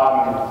enough,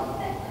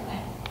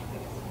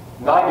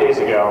 9 days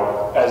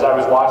ago, as I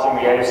was watching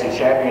the AFC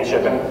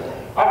Championship, and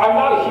I'm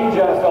not a huge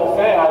NFL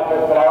fan,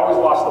 but I always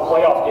watch the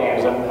playoff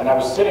games, and I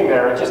was sitting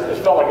there, it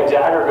felt like a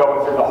dagger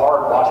going through the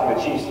heart watching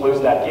the Chiefs lose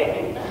that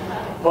game.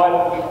 But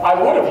I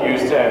would have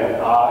used him,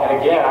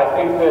 and again, I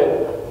think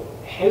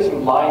that his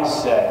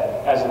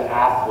mindset as an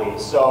athlete,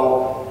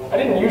 so I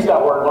didn't use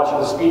that word much in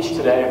the speech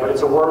today, but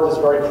it's a word that's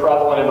very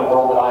prevalent in the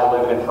world that I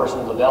live in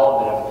personal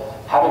development,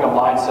 of having a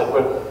mindset,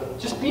 but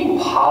just being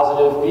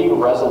positive, being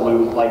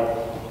resolute. Like,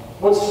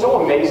 what's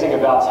so amazing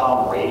about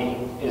Tom Brady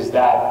is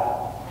that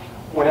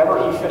whenever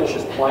he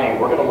finishes playing,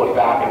 we're going to look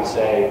back and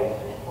say,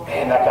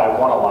 man, that guy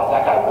won a lot,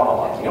 that guy won a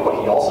lot. You know what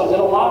he also did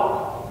a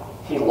lot?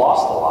 He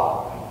lost a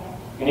lot.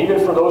 And even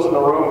for those in the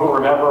room who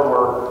remember,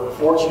 were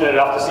fortunate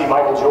enough to see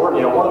Michael Jordan,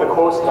 you know, one of the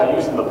quotes that I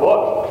used in the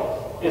book,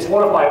 it's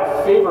one of my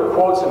favorite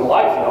quotes in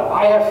life. You know,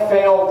 I have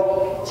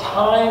failed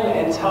time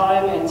and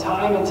time and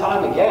time and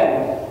time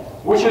again,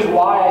 which is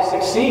why I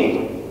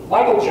succeed.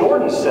 Michael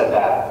Jordan said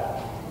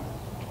that.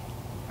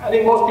 I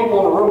think most people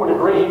in the room would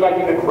agree he might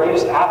be the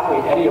greatest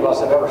athlete any of us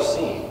have ever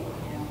seen.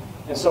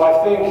 And so I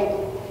think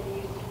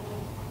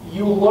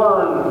you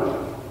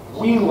learn,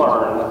 we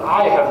learn,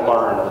 I have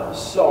learned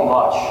so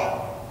much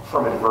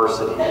from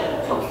adversity,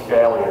 from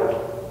failure,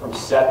 from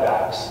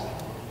setbacks.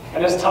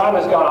 And as time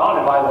has gone on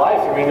in my life,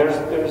 I mean,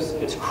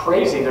 it's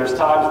crazy. There's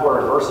times where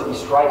adversity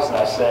strikes and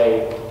I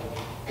say,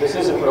 this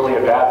isn't really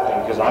a bad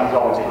thing because I'm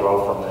going to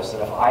grow from this.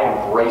 And if I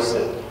embrace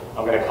it,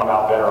 I'm going to come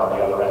out better on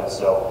the other end.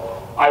 So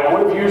I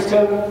would have used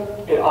him.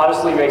 It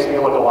honestly makes me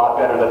look a lot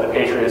better that the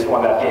Patriots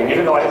won that game,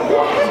 even though I didn't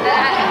want it.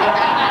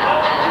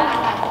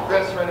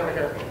 Chris, right over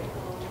here.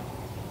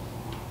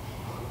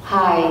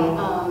 Hi.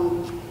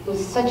 It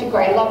was such a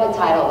great, I love the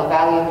title, The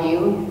Value of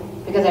You,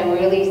 because I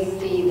really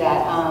see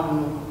that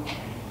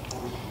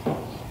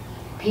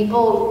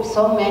people,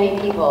 so many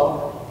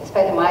people,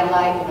 especially in my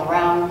life and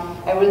around,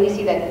 I really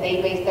see that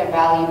they base their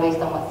value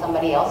based on what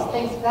somebody else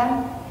thinks of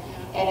them.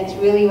 And it's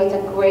really what's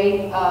a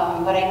great,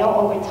 but I know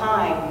over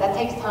time, that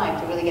takes time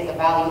to really get the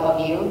value of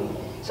you.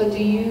 So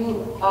do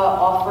you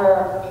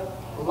offer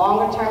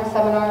longer term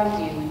seminars?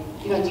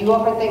 Do you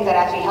offer things that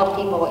actually help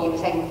people, what you were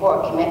saying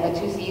before, the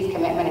 2 C's,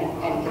 commitment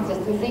and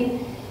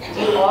consistency? Do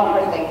you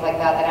offer things like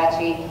that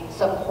actually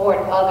support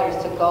others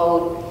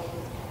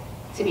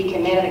to be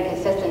committed and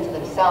consistent to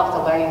themselves,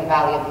 to learning the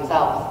value of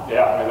themselves?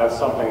 Yeah, I mean, that's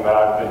something that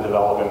I've been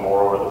developing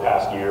more over the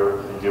past year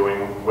and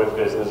doing with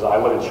business. I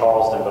live in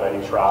Charleston, but I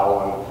do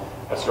travel,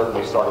 and I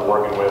certainly started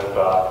working with,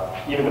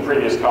 even the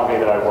previous company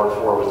that I worked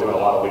for was doing a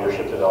lot of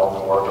leadership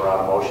development work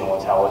around emotional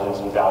intelligence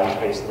and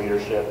values-based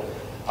leadership.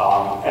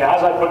 And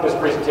as I put this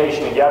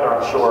presentation together,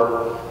 I'm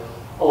sure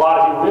a lot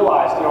of you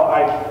realized, you know,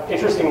 I,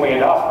 interestingly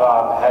enough,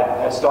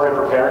 had started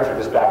preparing for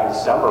this back in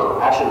December,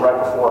 actually right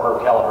before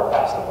Herb Kelleher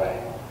passed away.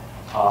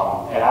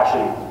 And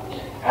actually,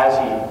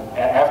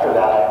 after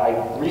that,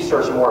 I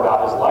researched more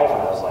about his life,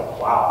 and I was like,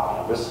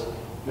 wow, you know,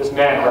 this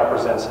man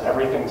represents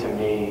everything to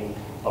me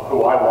of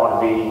who I want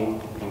to be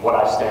and what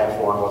I stand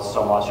for and what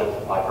so much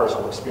of my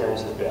personal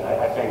experience has been.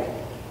 I think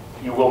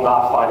you will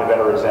not find a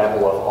better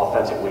example of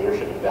authentic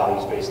leadership and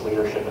values-based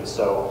leadership. And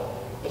so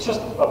it's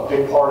just a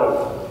big part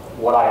of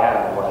what I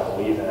am and what I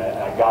believe in. And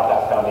I got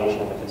that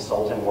foundation in the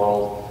consulting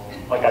world.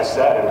 Like I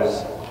said, it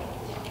was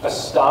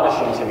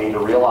astonishing to me to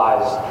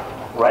realize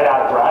right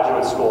out of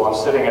graduate school, I'm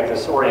sitting at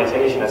this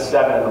orientation at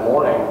 7 in the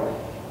morning,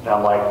 and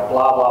I'm like,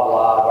 blah, blah,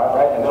 blah,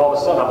 right? And then all of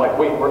a sudden I'm like,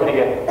 wait, we're gonna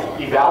get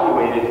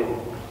evaluated,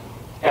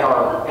 and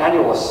our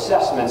annual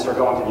assessments are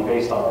going to be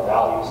based on our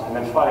values. And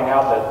then finding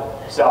out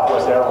that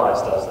Southwest Airlines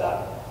does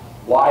that.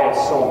 Why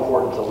it's so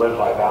important to live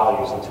by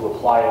values and to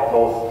apply it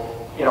both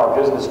in our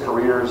business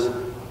careers,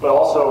 but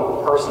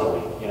also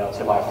personally, you know,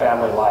 to my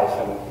family life.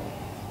 And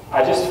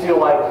I just feel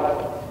like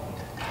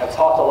I've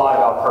talked a lot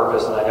about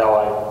purpose, and I know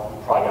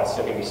I probably got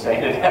sick of me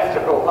saying it after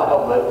a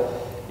while,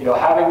 but you know,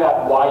 having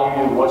that why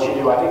you do what you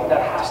do, I think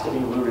that has to be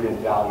rooted in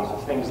values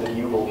of things that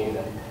you believe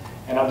in.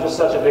 And I'm just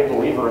such a big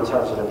believer in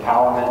terms of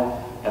empowerment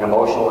and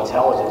emotional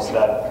intelligence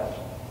that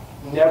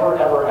never,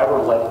 ever, ever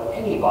let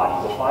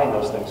anybody define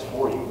those things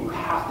for you. You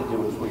have to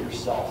do it for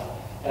yourself.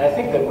 And I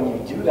think that when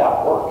you do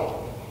that work,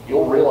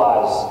 you'll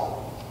realize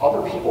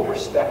other people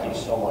respect you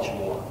so much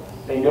more.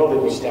 They know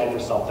that you stand for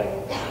something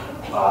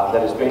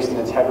that is based in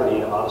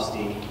integrity and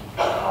honesty.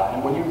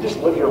 And when you just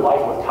live your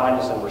life with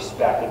kindness and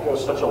respect, it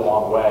goes such a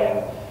long way.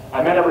 And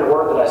I meant every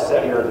word that I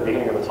said here at the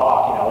beginning of the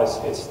talk. You know,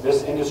 it's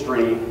this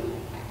industry,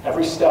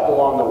 every step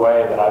along the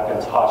way that I've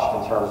been touched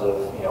in terms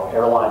of, you know,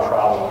 airline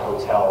travel and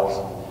hotels.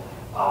 And,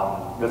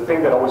 the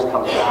thing that always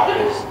comes back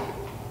is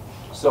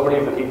so many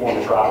of the people in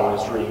the travel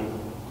industry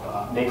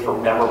make for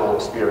memorable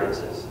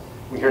experiences.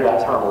 We hear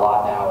that term a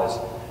lot now, is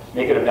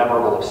make it a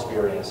memorable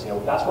experience. You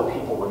know, that's what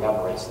people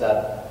remember. It's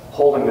that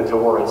holding the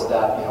door. It's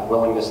that, you know,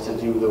 willingness to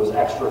do those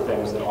extra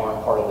things that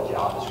aren't part of the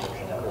job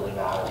description that really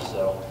matters.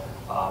 So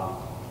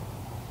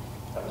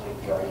that was a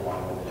very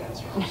long-winded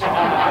answer.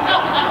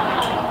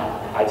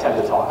 I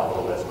tend to talk a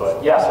little bit,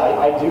 but yes,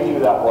 I do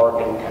that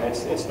work, and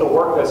it's the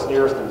work that's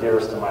nearest and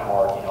dearest to my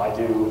heart. You know, I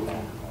do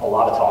a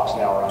lot of talks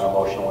now around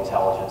emotional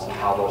intelligence and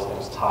how those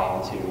things tie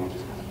into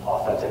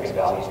authentic and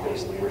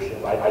values-based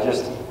leadership. I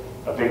just,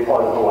 a big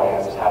part of who I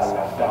am is having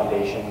that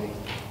foundation,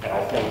 and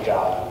I think,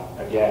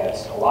 again,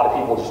 it's a lot of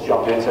people just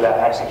jump into that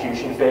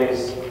execution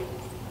phase.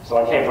 So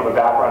I came from a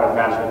background of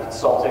management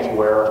consulting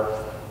where,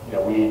 you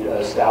know, we'd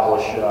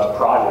establish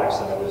projects,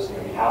 and it was, you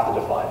know, you have to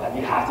define that.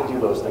 You have to do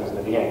those things in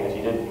the beginning. If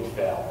you didn't, you'd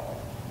fail.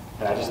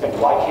 And I just think,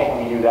 why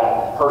can't we do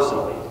that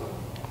personally?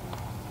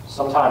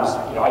 Sometimes,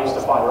 you know, I used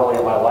to find early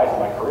in my life, in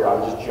my career, I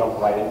would just jump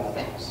right into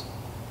things.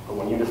 But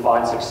when you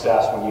define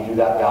success, when you do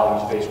that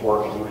values-based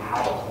work and you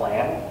have a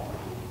plan,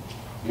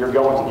 you're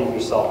going to give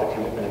yourself the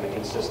commitment and the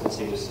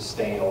consistency to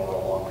sustain over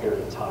a long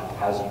period of time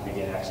as you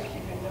begin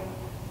executing and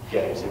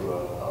getting to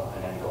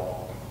an end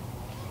goal.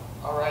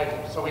 All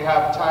right, so we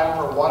have time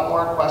for one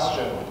more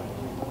question.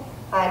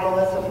 Hi,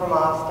 Melissa from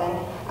Austin.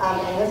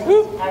 And this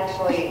is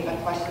actually a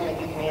question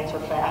that you can answer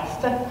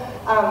fast.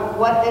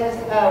 What is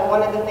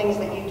one of the things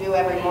that you do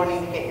every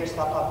morning to get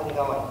yourself up and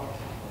going?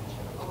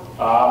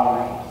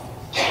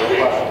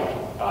 Great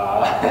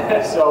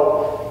question.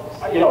 So,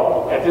 you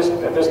know, at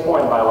this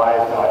point in my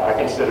life, I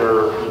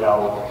consider, you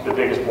know, the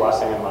biggest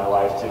blessing in my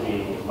life to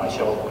be my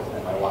children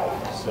and my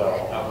wife. So,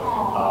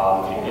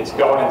 it's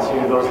going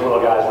into those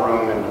little guys'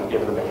 room and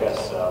giving them a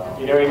kiss. So,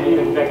 you know,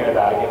 even thinking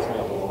about it gets me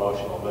a little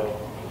emotional. But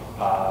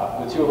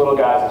the two little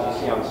guys that you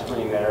see on the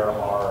screen there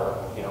are,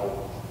 you know,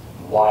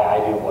 why I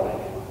do what I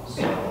do.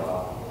 So,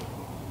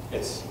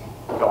 it's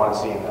going and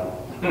seeing them.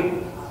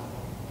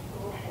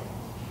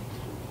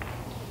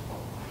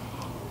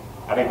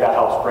 I think that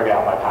helps bring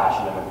out my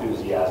passion and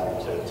enthusiasm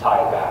to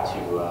tie it back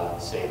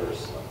to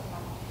Savers.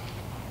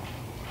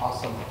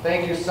 Awesome.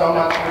 Thank you so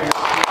much for your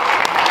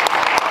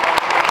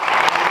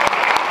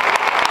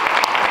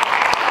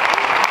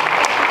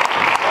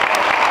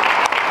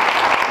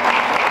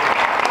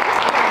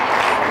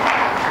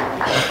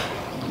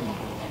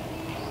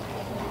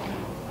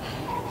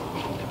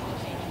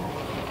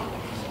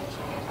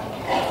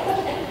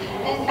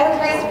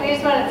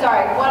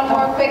one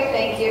more quick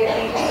thank you.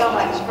 Thank you so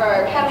much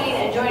for coming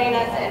and joining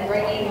us and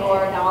bringing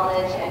your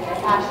knowledge and your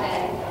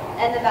passion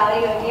and the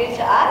value of you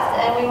to us.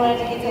 And we wanted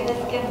to give you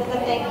this gift as a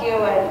thank you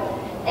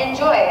and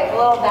enjoy a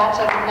little batch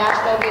of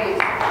Nashville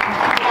goodies.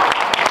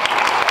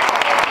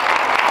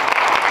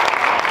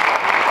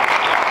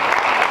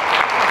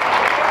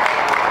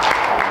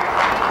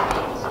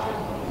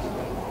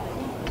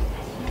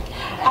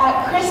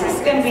 Chris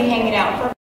is going to be hanging out for